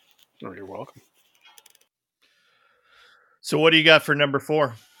 Oh, you're welcome. So what do you got for number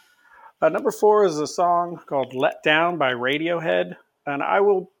 4? Number 4 is a song called Let Down by Radiohead. And I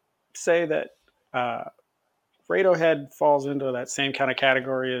will say that Radiohead falls into that same kind of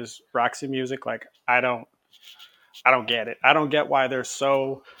category as Roxy Music. Like, I don't get it. I don't get why they're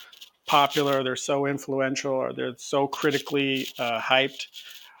so popular, they're so influential, or they're so critically hyped.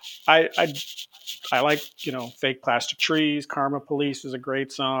 I like, Fake Plastic Trees. Karma Police is a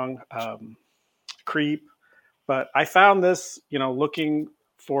great song. Creep. But I found this, looking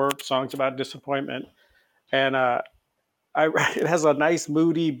for songs about disappointment, and it has a nice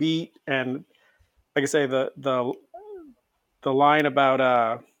moody beat, and like I say, the line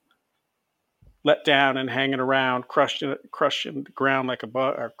about let down and hanging around, crushed in the ground like a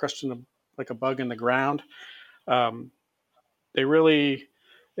bug, or crushed like a bug in the ground.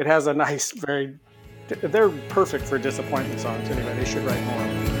 It has a nice, they're perfect for disappointment songs anyway. They should write more.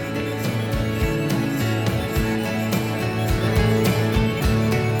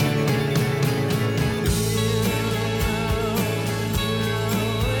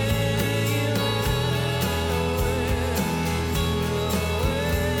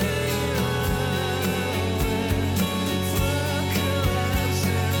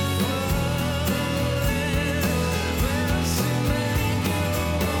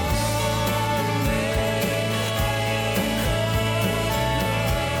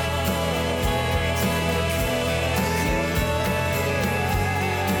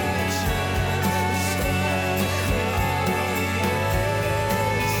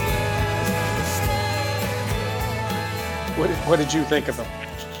 What did you think of them?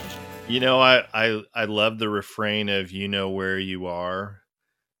 I love the refrain of "You know where you are."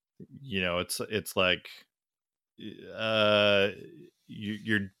 It's like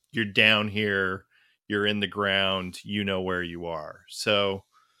you're down here, you're in the ground, you know where you are. So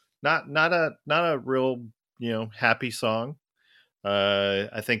not a real happy song.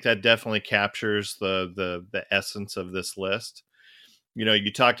 I think that definitely captures the essence of this list.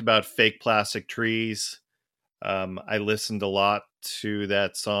 You talked about Fake Plastic Trees. I listened a lot to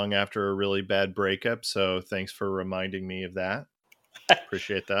that song after a really bad breakup, so thanks for reminding me of that.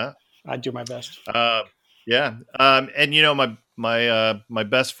 Appreciate that. I do my best. Yeah. And my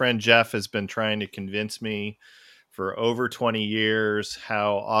best friend Jeff has been trying to convince me for over 20 years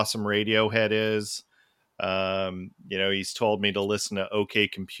how awesome Radiohead is. He's told me to listen to OK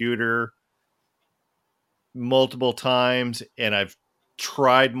Computer multiple times, and I've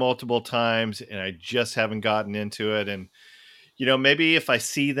tried multiple times, and I just haven't gotten into it. And maybe if I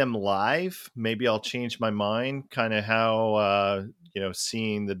see them live, maybe I'll change my mind. Kind of how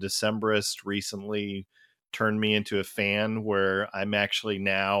seeing the Decemberists recently turned me into a fan where I'm actually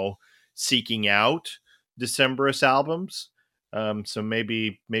now seeking out Decemberist albums. So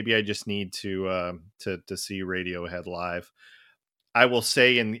maybe I just need to see Radiohead live. I will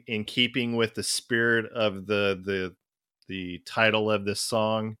say, in keeping with the spirit of the title of this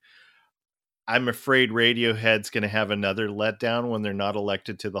song, I'm afraid Radiohead's going to have another letdown when they're not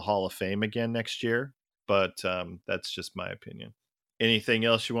elected to the Hall of Fame again next year. But that's just my opinion. Anything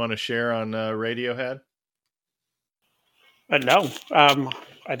else you want to share on Radiohead? No.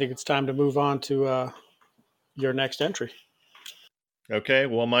 I think it's time to move on to your next entry. Okay.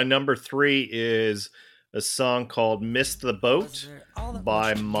 Well, my number 3 is a song called "Miss the Boat"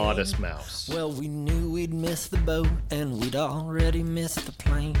 by Modest Mouse. Well, we knew we'd miss the boat, and we'd already missed the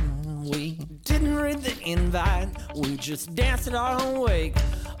plane. We didn't read the invite, we just danced at our own wake.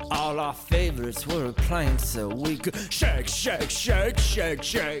 All our favorites were playing so we could shake, shake, shake, shake,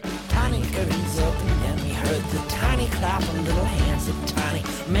 shake. Tiny curtains open and we heard the tiny clap of little hands. A tiny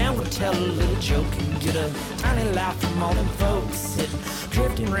man would tell a little joke and get a tiny laugh from all them folks sitting,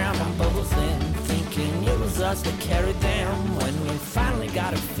 drifting round on bubbles and thinking it was us that carried them. When we finally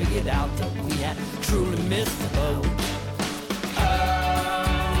got it figured out that we had truly missed the boat.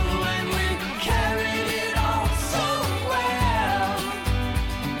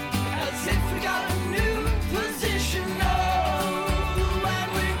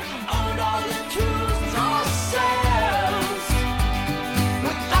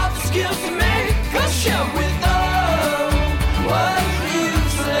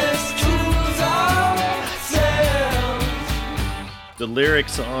 The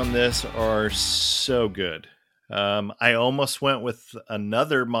lyrics on this are so good. I almost went with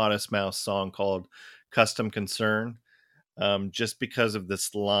another Modest Mouse song called "Custom Concern," just because of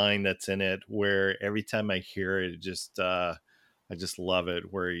this line that's in it, where every time I hear it, I just love it.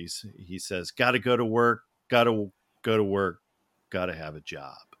 Where he says, "Got to go to work, got to go to work, got to have a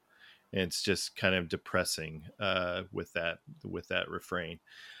job," and it's just kind of depressing with that refrain.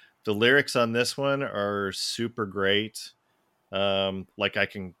 The lyrics on this one are super great. Like I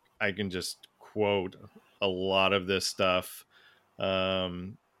can just quote a lot of this stuff.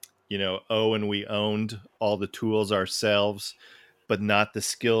 And we owned all the tools ourselves, but not the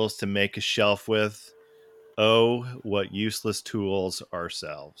skills to make a shelf with. Oh, what useless tools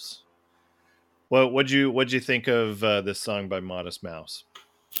ourselves. Well, what'd you think of this song by Modest Mouse?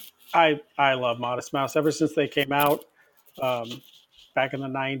 I love Modest Mouse ever since they came out back in the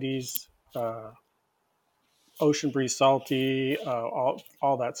 90s. Ocean Breeze Salty,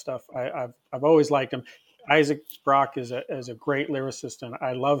 all that stuff. I've always liked him. Isaac Brock is a great lyricist, and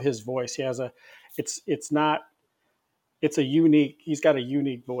I love his voice. He has he's got a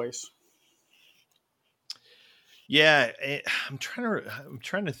unique voice. Yeah, I'm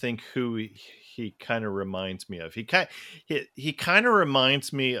trying to think who he kind of reminds me of. He kind of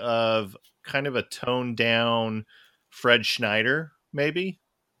reminds me of kind of a toned down Fred Schneider, maybe.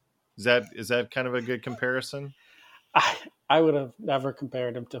 Is that kind of a good comparison? I would have never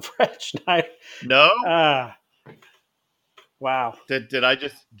compared him to Fred Schneider. No. Wow. Did I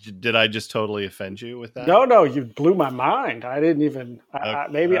just totally offend you with that? No, you blew my mind. I didn't even.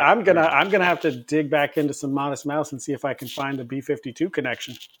 Maybe I'm gonna have to dig back into some Modest Mouse and see if I can find a B-52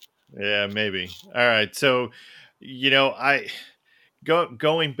 connection. Yeah, maybe. All right. So,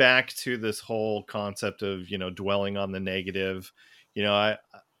 going back to this whole concept of dwelling on the negative.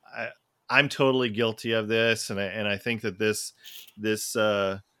 I'm totally guilty of this, and I think that this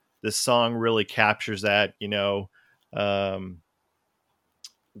song really captures that.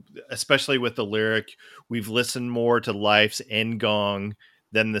 Especially with the lyric, "We've listened more to life's end gong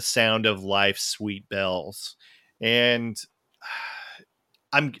than the sound of life's sweet bells," and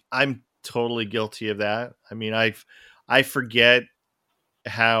I'm totally guilty of that. I mean, I forget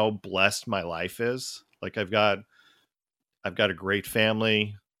how blessed my life is. Like I've got a great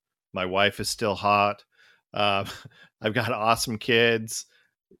family. My wife is still hot. I've got awesome kids.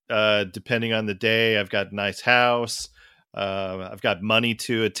 Depending on the day, I've got a nice house. I've got money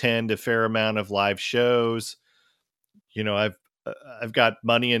to attend a fair amount of live shows. I've got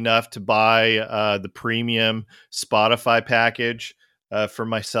money enough to buy the premium Spotify package for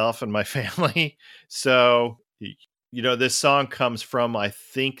myself and my family. So, this song comes from, I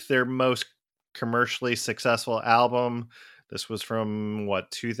think, their most commercially successful album. This was from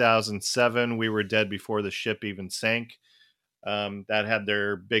 2007. We Were Dead Before the Ship Even Sank. That had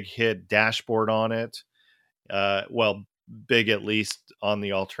their big hit Dashboard on it. Big at least on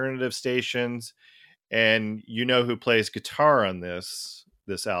the alternative stations. And you know who plays guitar on this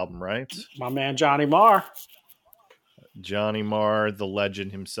album, right? My man Johnny Marr. Johnny Marr, the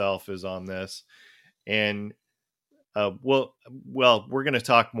legend himself, is on this. And well, we're going to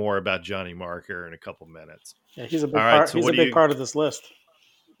talk more about Johnny Marr here in a couple minutes. Yeah, he's a big All right, part. so He's what a do big you- part of this list.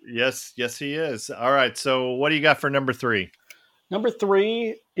 Yes, he is. All right, so what do you got for number 3? Number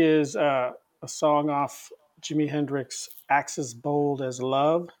 3 is a song off Jimi Hendrix' Axis Bold as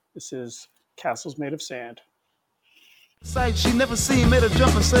Love. This is Castles Made of Sand. Sight she never seen made her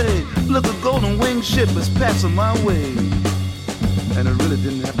jump and say, look, a golden winged ship is passing my way. And it really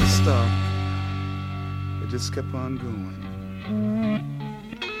didn't have to stop. It just kept on going.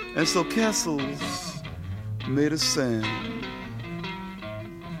 And so castles made of sand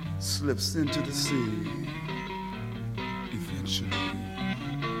slips into the sea eventually.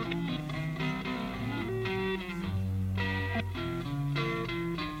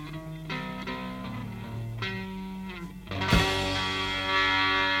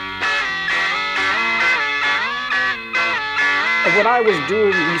 When I was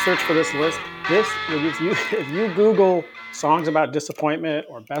doing research for this list, if you Google songs about disappointment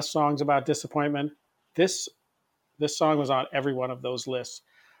or best songs about disappointment, this song was on every one of those lists.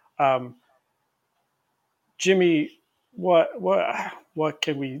 Jimmy, what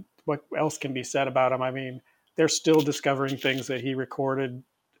else can be said about him? I mean, they're still discovering things that he recorded.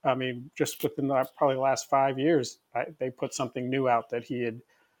 I mean, just within probably the last 5 years, they put something new out that he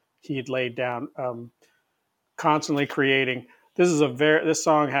had laid down, constantly creating. This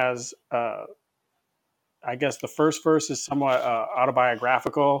song has, I guess the first verse is somewhat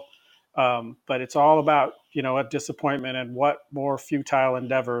autobiographical, but it's all about, a disappointment and what more futile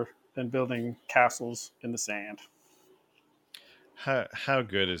endeavor than building castles in the sand. How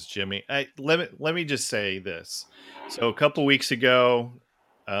good is Jimmy? Let me just say this. So a couple weeks ago,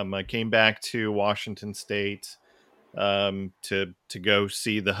 I came back to Washington State to go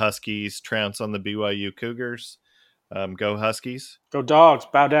see the Huskies trounce on the BYU Cougars. Go Huskies. Go Dogs.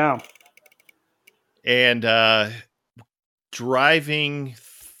 Bow down. And driving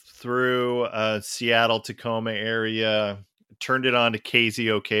through Seattle, Tacoma area, turned it on to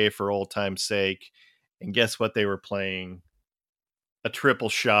KZOK for old time's sake. And guess what they were playing? A triple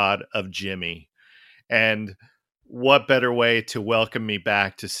shot of Jimmy. And what better way to welcome me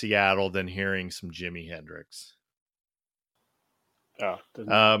back to Seattle than hearing some Jimi Hendrix? Oh,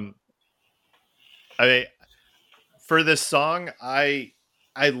 for this song, I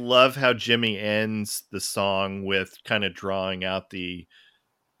love how Jimmy ends the song with kind of drawing out the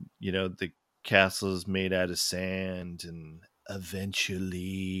castles made out of sand and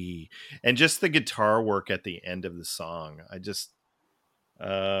eventually, and just the guitar work at the end of the song. I just,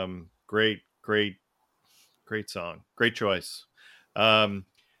 great song. Great choice.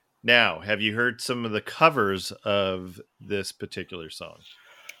 Now, have you heard some of the covers of this particular song?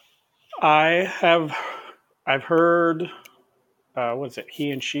 I've heard, what's it?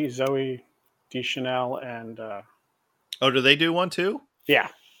 He and She, Zoe Deschanel, and oh, do they do one too? Yeah.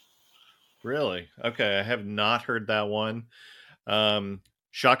 Really? Okay, I have not heard that one.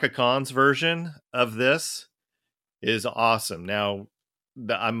 Shaka Khan's version of this is awesome. Now,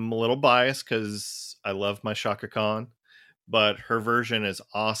 I'm a little biased because I love my Shaka Khan, but her version is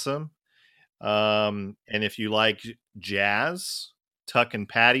awesome. And if you like jazz, Tuck and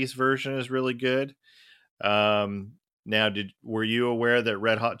Patty's version is really good. Now, were you aware that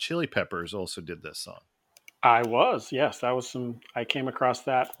Red Hot Chili Peppers also did this song? I was, yes. That was I came across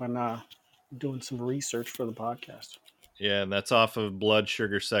that when doing some research for the podcast. Yeah, and that's off of Blood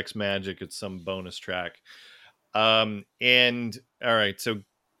Sugar Sex Magic. It's some bonus track. And all right, so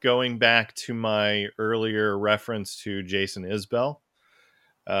going back to my earlier reference to Jason Isbell,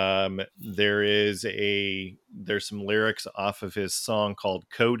 there's some lyrics off of his song called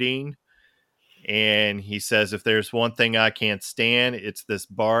Codeine. And he says, if there's one thing I can't stand, it's this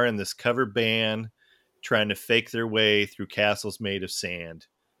bar and this cover band trying to fake their way through castles made of sand.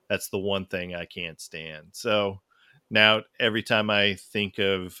 That's the one thing I can't stand. So now every time I think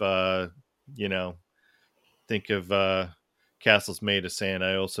of, castles made of sand,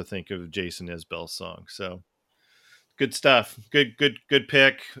 I also think of Jason Isbell's song. So good stuff. Good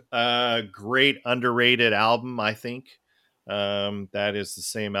pick. Great underrated album, I think. That is the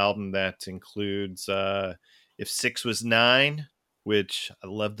same album that includes If 6 Was 9, which I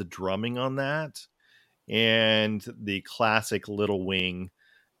love the drumming on that, and the classic Little Wing,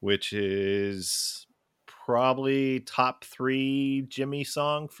 which is probably top 3 Jimmy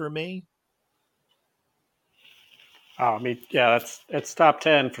song for me. Oh, yeah, it's top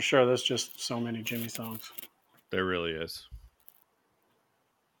 10 for sure. There's just so many Jimmy songs. There really is.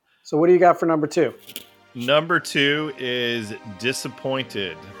 So what do you got for number 2? Number 2 is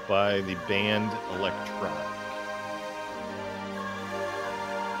Disappointed by the band Electronic.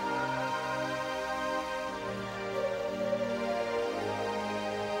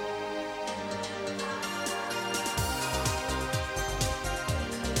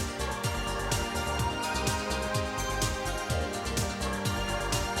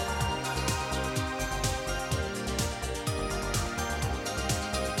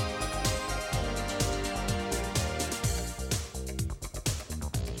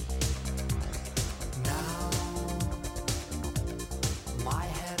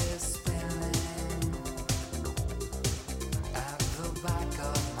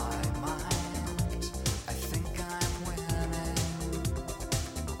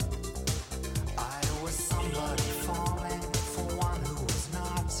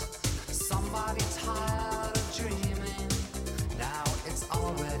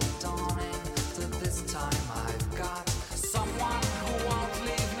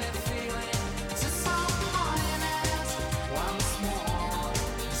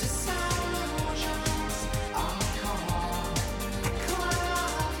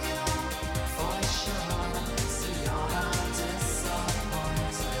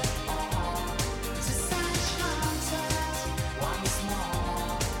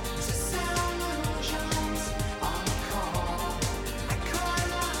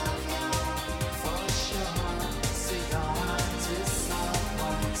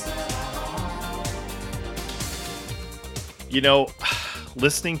 You know,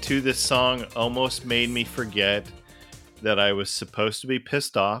 listening to this song almost made me forget that I was supposed to be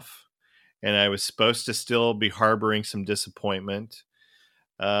pissed off and I was supposed to still be harboring some disappointment.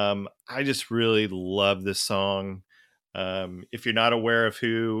 I just really love this song. If you're not aware of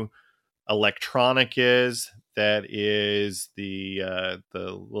who Electronic is, that is the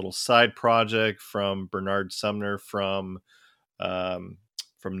little side project from Bernard Sumner from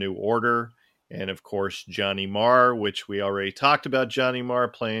New Order. And of course, Johnny Marr, which we already talked about Johnny Marr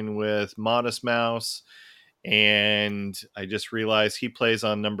playing with Modest Mouse. And I just realized he plays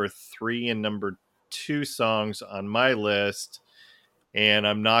on number 3 and number 2 songs on my list. And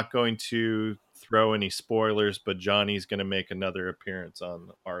I'm not going to throw any spoilers, but Johnny's going to make another appearance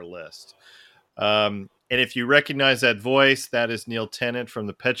on our list. And if you recognize that voice, that is Neil Tennant from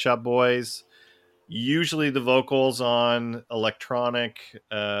the Pet Shop Boys. Usually the vocals on Electronic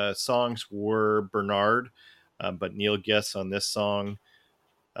songs were Bernard, but Neil guests on this song.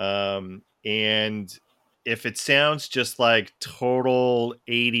 And if it sounds just like total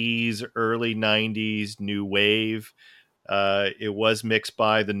 80s, early 90s new wave, it was mixed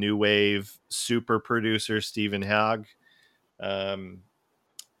by the new wave super producer Stephen Haag.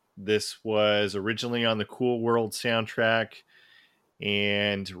 This was originally on the Cool World soundtrack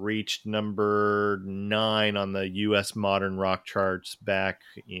and reached number 9 on the U.S. modern rock charts back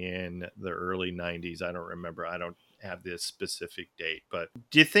in the early 90s. I don't remember. I don't have this specific date. But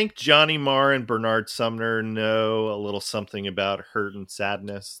do you think Johnny Marr and Bernard Sumner know a little something about hurt and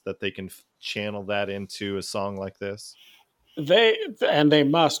sadness that they can channel that into a song like this? They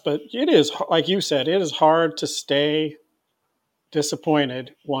must, but it is, like you said, it is hard to stay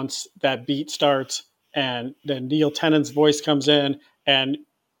disappointed once that beat starts and then Neil Tennant's voice comes in and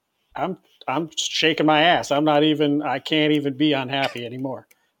I'm shaking my ass. I can't even be unhappy anymore.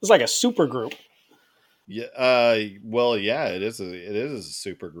 It's like a super group. Yeah. Well, yeah, it is a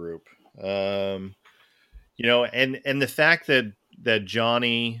super group. And the fact that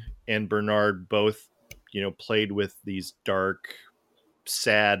Johnny and Bernard both, played with these dark,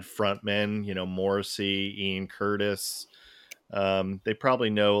 sad frontmen, Morrissey, Ian Curtis, they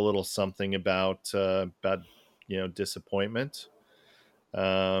probably know a little something about disappointment.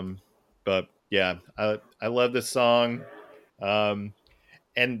 But yeah, I love this song.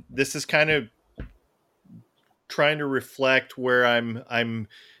 And this is kind of trying to reflect where I'm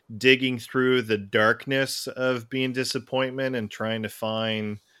digging through the darkness of being disappointment and trying to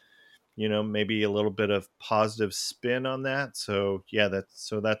find, maybe a little bit of positive spin on that. So yeah,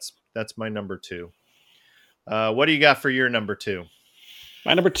 that's my number 2. What do you got for your number 2?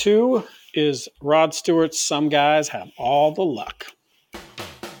 My number 2 is Rod Stewart's Some Guys Have All the Luck.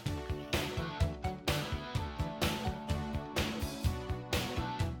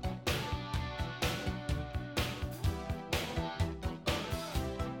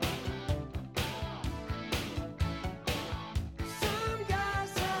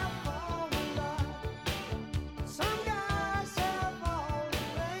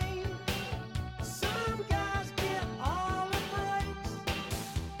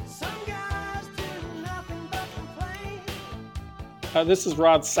 This is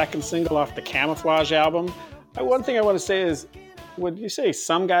Rod's second single off the Camouflage album. One thing I want to say is, would you say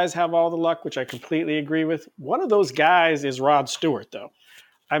some guys have all the luck, which I completely agree with? One of those guys is Rod Stewart, though.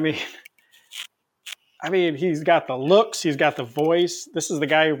 I mean, he's got the looks, he's got the voice. This is the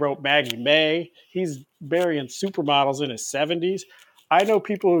guy who wrote Maggie May. He's burying supermodels in his 70s. I know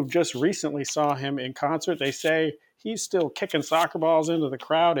people who just recently saw him in concert. They say he's still kicking soccer balls into the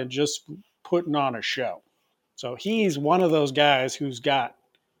crowd and just putting on a show. So he's one of those guys who's got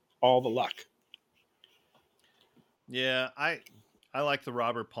all the luck. Yeah, I like the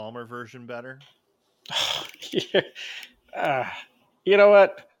Robert Palmer version better. Yeah. You know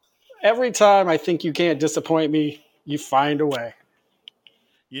what? Every time I think you can't disappoint me, you find a way.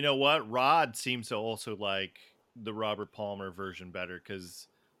 You know what? Rod seems to also like the Robert Palmer version better because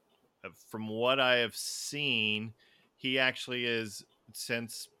from what I have seen, he actually is,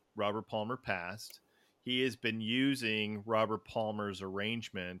 since Robert Palmer passed, he has been using Robert Palmer's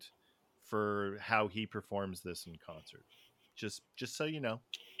arrangement for how he performs this in concert. Just so you know.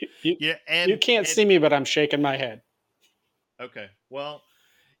 You can't see me, but I'm shaking my head. Okay. Well,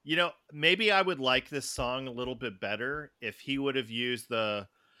 maybe I would like this song a little bit better if he would have used the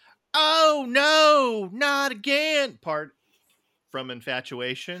 "Oh no, not again" part from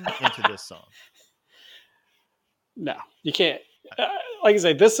Infatuation into this song. No, you can't. Like I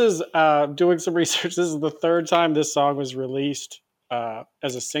say, this is doing some research. This is the third time this song was released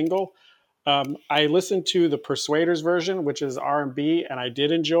as a single. I listened to the Persuaders version, which is R&B, and I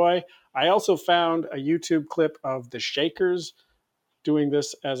did enjoy. I also found a YouTube clip of the Shakers doing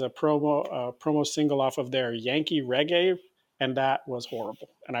this as a promo single off of their Yankee Reggae, and that was horrible.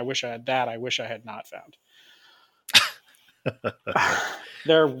 And I wish I had that. I wish I had not found.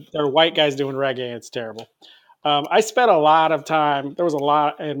 They're white guys doing reggae, and it's terrible. I spent a lot of time. There was a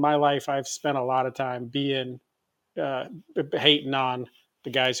lot in my life. I've spent a lot of time being hating on the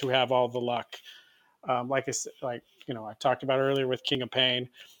guys who have all the luck. Like I talked about earlier with King of Pain.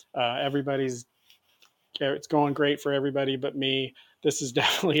 Everybody's it's going great for everybody but me. This is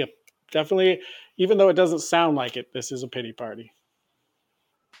definitely, even though it doesn't sound like it, this is a pity party.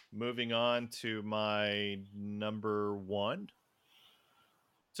 Moving on to my number one.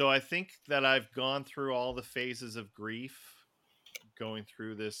 So I think that I've gone through all the phases of grief, going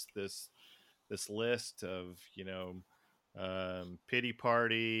through this list of, pity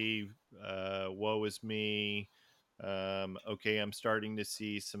party, woe is me. Okay, I'm starting to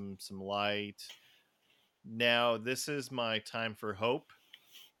see some light. Now this is my time for hope,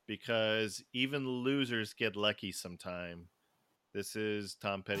 because even losers get lucky sometime. This is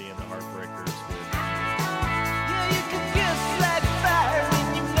Tom Petty and the Heartbreakers with Yeah, you can kiss like fire when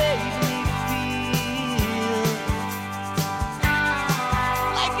you make me feel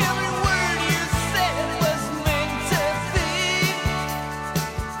like every word you said was meant to be.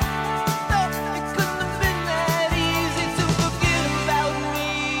 No, it couldn't have been that easy to forget about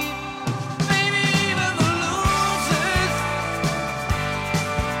me. Maybe even the losers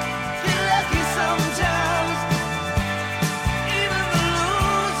get lucky sometimes. Even the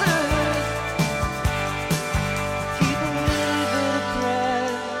losers keep a little bit of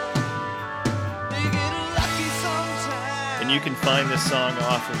pride. They get lucky sometimes. And you can find this song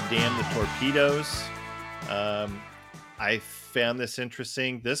off of Damn the Torpedoes. I found this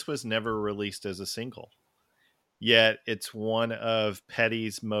interesting. This was never released as a single, yet it's one of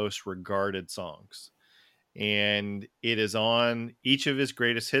Petty's most regarded songs. And it is on each of his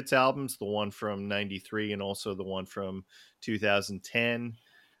greatest hits albums, the one from 93 and also the one from 2010.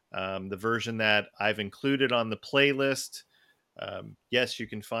 The version that I've included on the playlist. Yes, you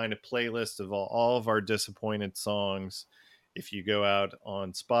can find a playlist of all of our disappointed songs. If you go out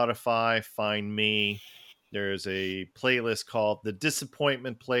on Spotify, find me. There's a playlist called the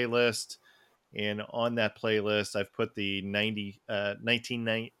Disappointment Playlist. And on that playlist, I've put the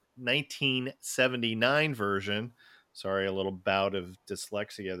 1979 version. Sorry, a little bout of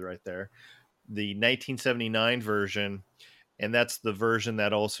dyslexia right there. The 1979 version. And that's the version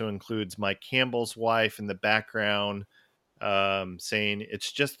that also includes Mike Campbell's wife in the background saying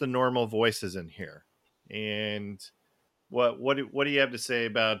it's just the normal voices in here. And what do you have to say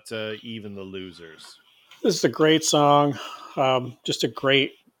about Even the Losers? This is a great song. Just a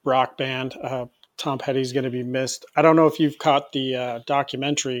great rock band. Tom Petty's going to be missed. I don't know if you've caught the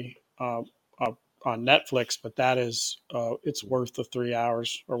documentary on Netflix, but that is it's worth the 3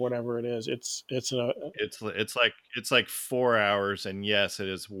 hours or whatever it is. It's like 4 hours, and yes, it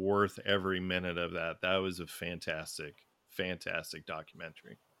is worth every minute of that. That was a fantastic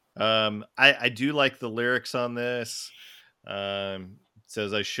documentary. I do like the lyrics on this. It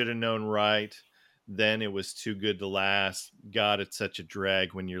says, I should have known right then, it was too good to last. God, it's such a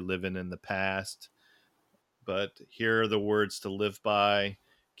drag when you're living in the past. But here are the words to live by.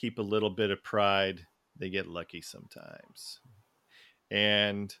 Keep a little bit of pride. They get lucky sometimes.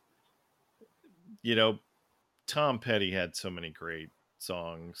 And, Tom Petty had so many great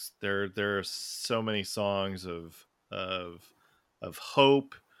songs. There are so many songs of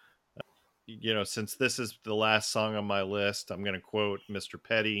hope. Since this is the last song on my list, I'm going to quote Mr.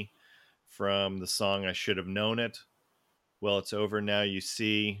 Petty from the song I Should Have Known It. Well, it's over now, you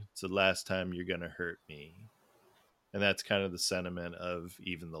see. It's the last time you're going to hurt me. And that's kind of the sentiment of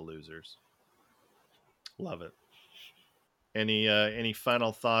Even the Losers. Love it. Any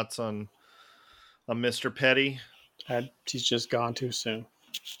final thoughts on Mr. Petty? He's just gone too soon.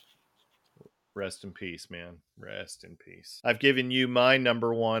 Rest in peace, man. Rest in peace. I've given you my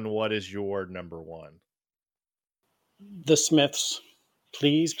number one. What is your number one? The Smiths.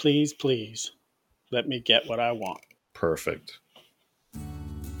 Please, please, please. Let me get what I want. Perfect.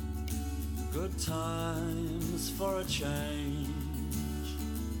 Good times for a change.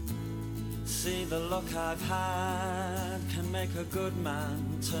 See, the luck I've had can make a good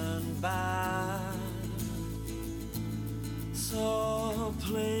man turn bad. So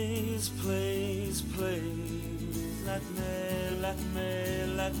please, please, please, let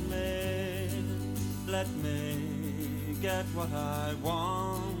me get what I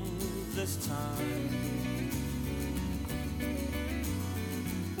want this time.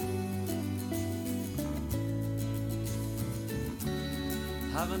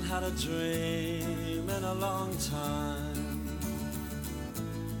 Haven't had a dream in a long time.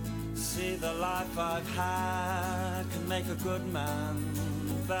 See, the life I've had can make a good man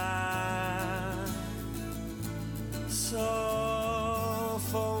bad. So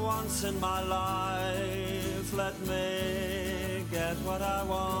for once in my life, let me get what I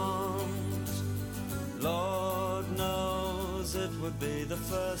want. Lord knows it would be the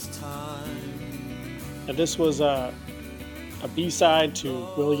first time. And this was a B-side to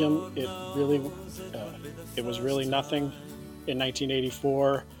William. It was really nothing in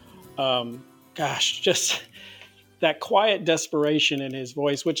 1984. Just that quiet desperation in his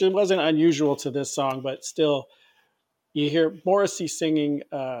voice, which it wasn't unusual to this song, but still, you hear Morrissey singing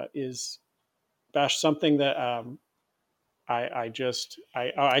is something that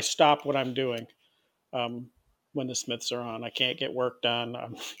I stop what I'm doing when the Smiths are on. I can't get work done.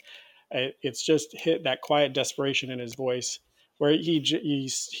 It's just hit that quiet desperation in his voice, where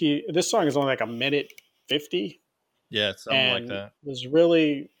this song is only like 1:50. Yeah, something like that. There's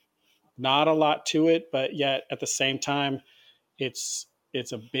really not a lot to it, but yet at the same time, it's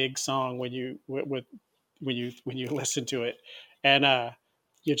a big song when you listen to it, and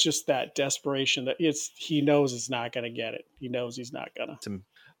it's just that desperation that he knows he's not going to get it. He knows he's not gonna.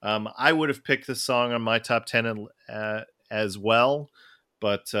 I would have picked this song on my top 10 as well,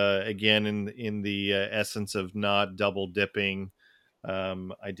 but again, in the essence of not double dipping,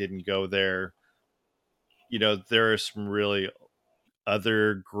 I didn't go there. There are some really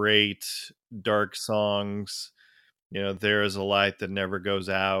other great dark songs. There is a light that never goes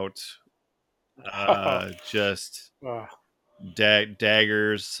out.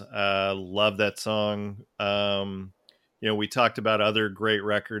 Daggers. Love that song. We talked about other great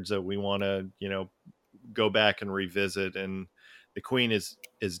records that we want to, go back and revisit, and The Queen is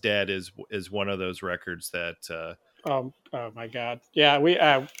Dead is one of those records that. Oh my God! Yeah, we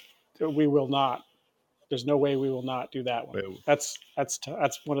will not. There's no way we will not do that one. That's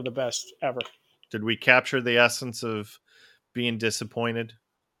one of the best ever. Did we capture the essence of being disappointed?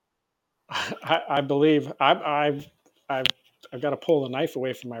 I believe I've got to pull the knife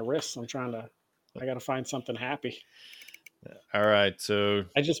away from my wrist. I got to find something happy. All right, so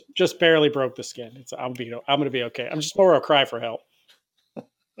I just barely broke the skin. I'm going to be okay. I'm just more a cry for help.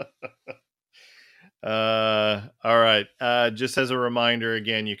 All right. Just as a reminder,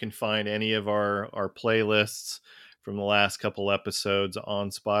 again, you can find any of our playlists from the last couple episodes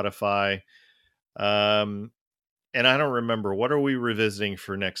on Spotify. And I don't remember, what are we revisiting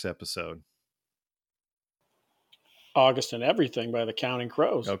for next episode? August and Everything by the Counting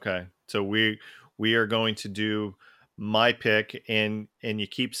Crows. Okay. So we are going to do my pick, and you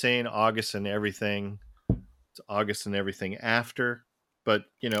keep saying August and Everything. It's August and Everything After. But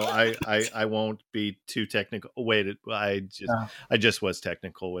I won't be too technical. Wait, I just was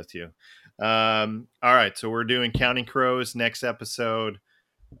technical with you. All right, so we're doing Counting Crows next episode.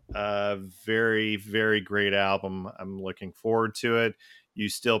 Very, very great album. I'm looking forward to it. You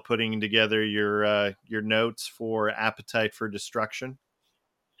still putting together your notes for Appetite for Destruction?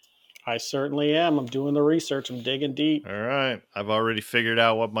 I certainly am. I'm doing the research. I'm digging deep. All right, I've already figured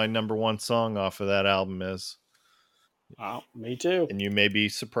out what my number one song off of that album is. Oh, me too. And you may be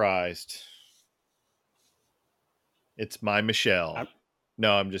surprised. It's My Michelle.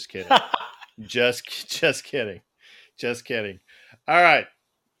 No, I'm just kidding. just kidding. Just kidding. All right.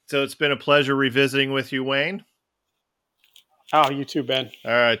 So it's been a pleasure revisiting with you, Wayne. Oh, you too, Ben.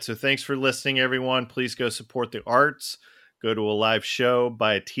 All right. So thanks for listening, everyone. Please go support the arts. Go to a live show,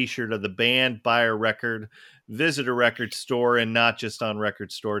 buy a t-shirt of the band, buy a record, visit a record store, and not just on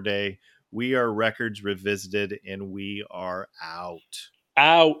Record Store Day. We are Records Revisited, and we are out.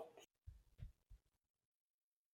 Out.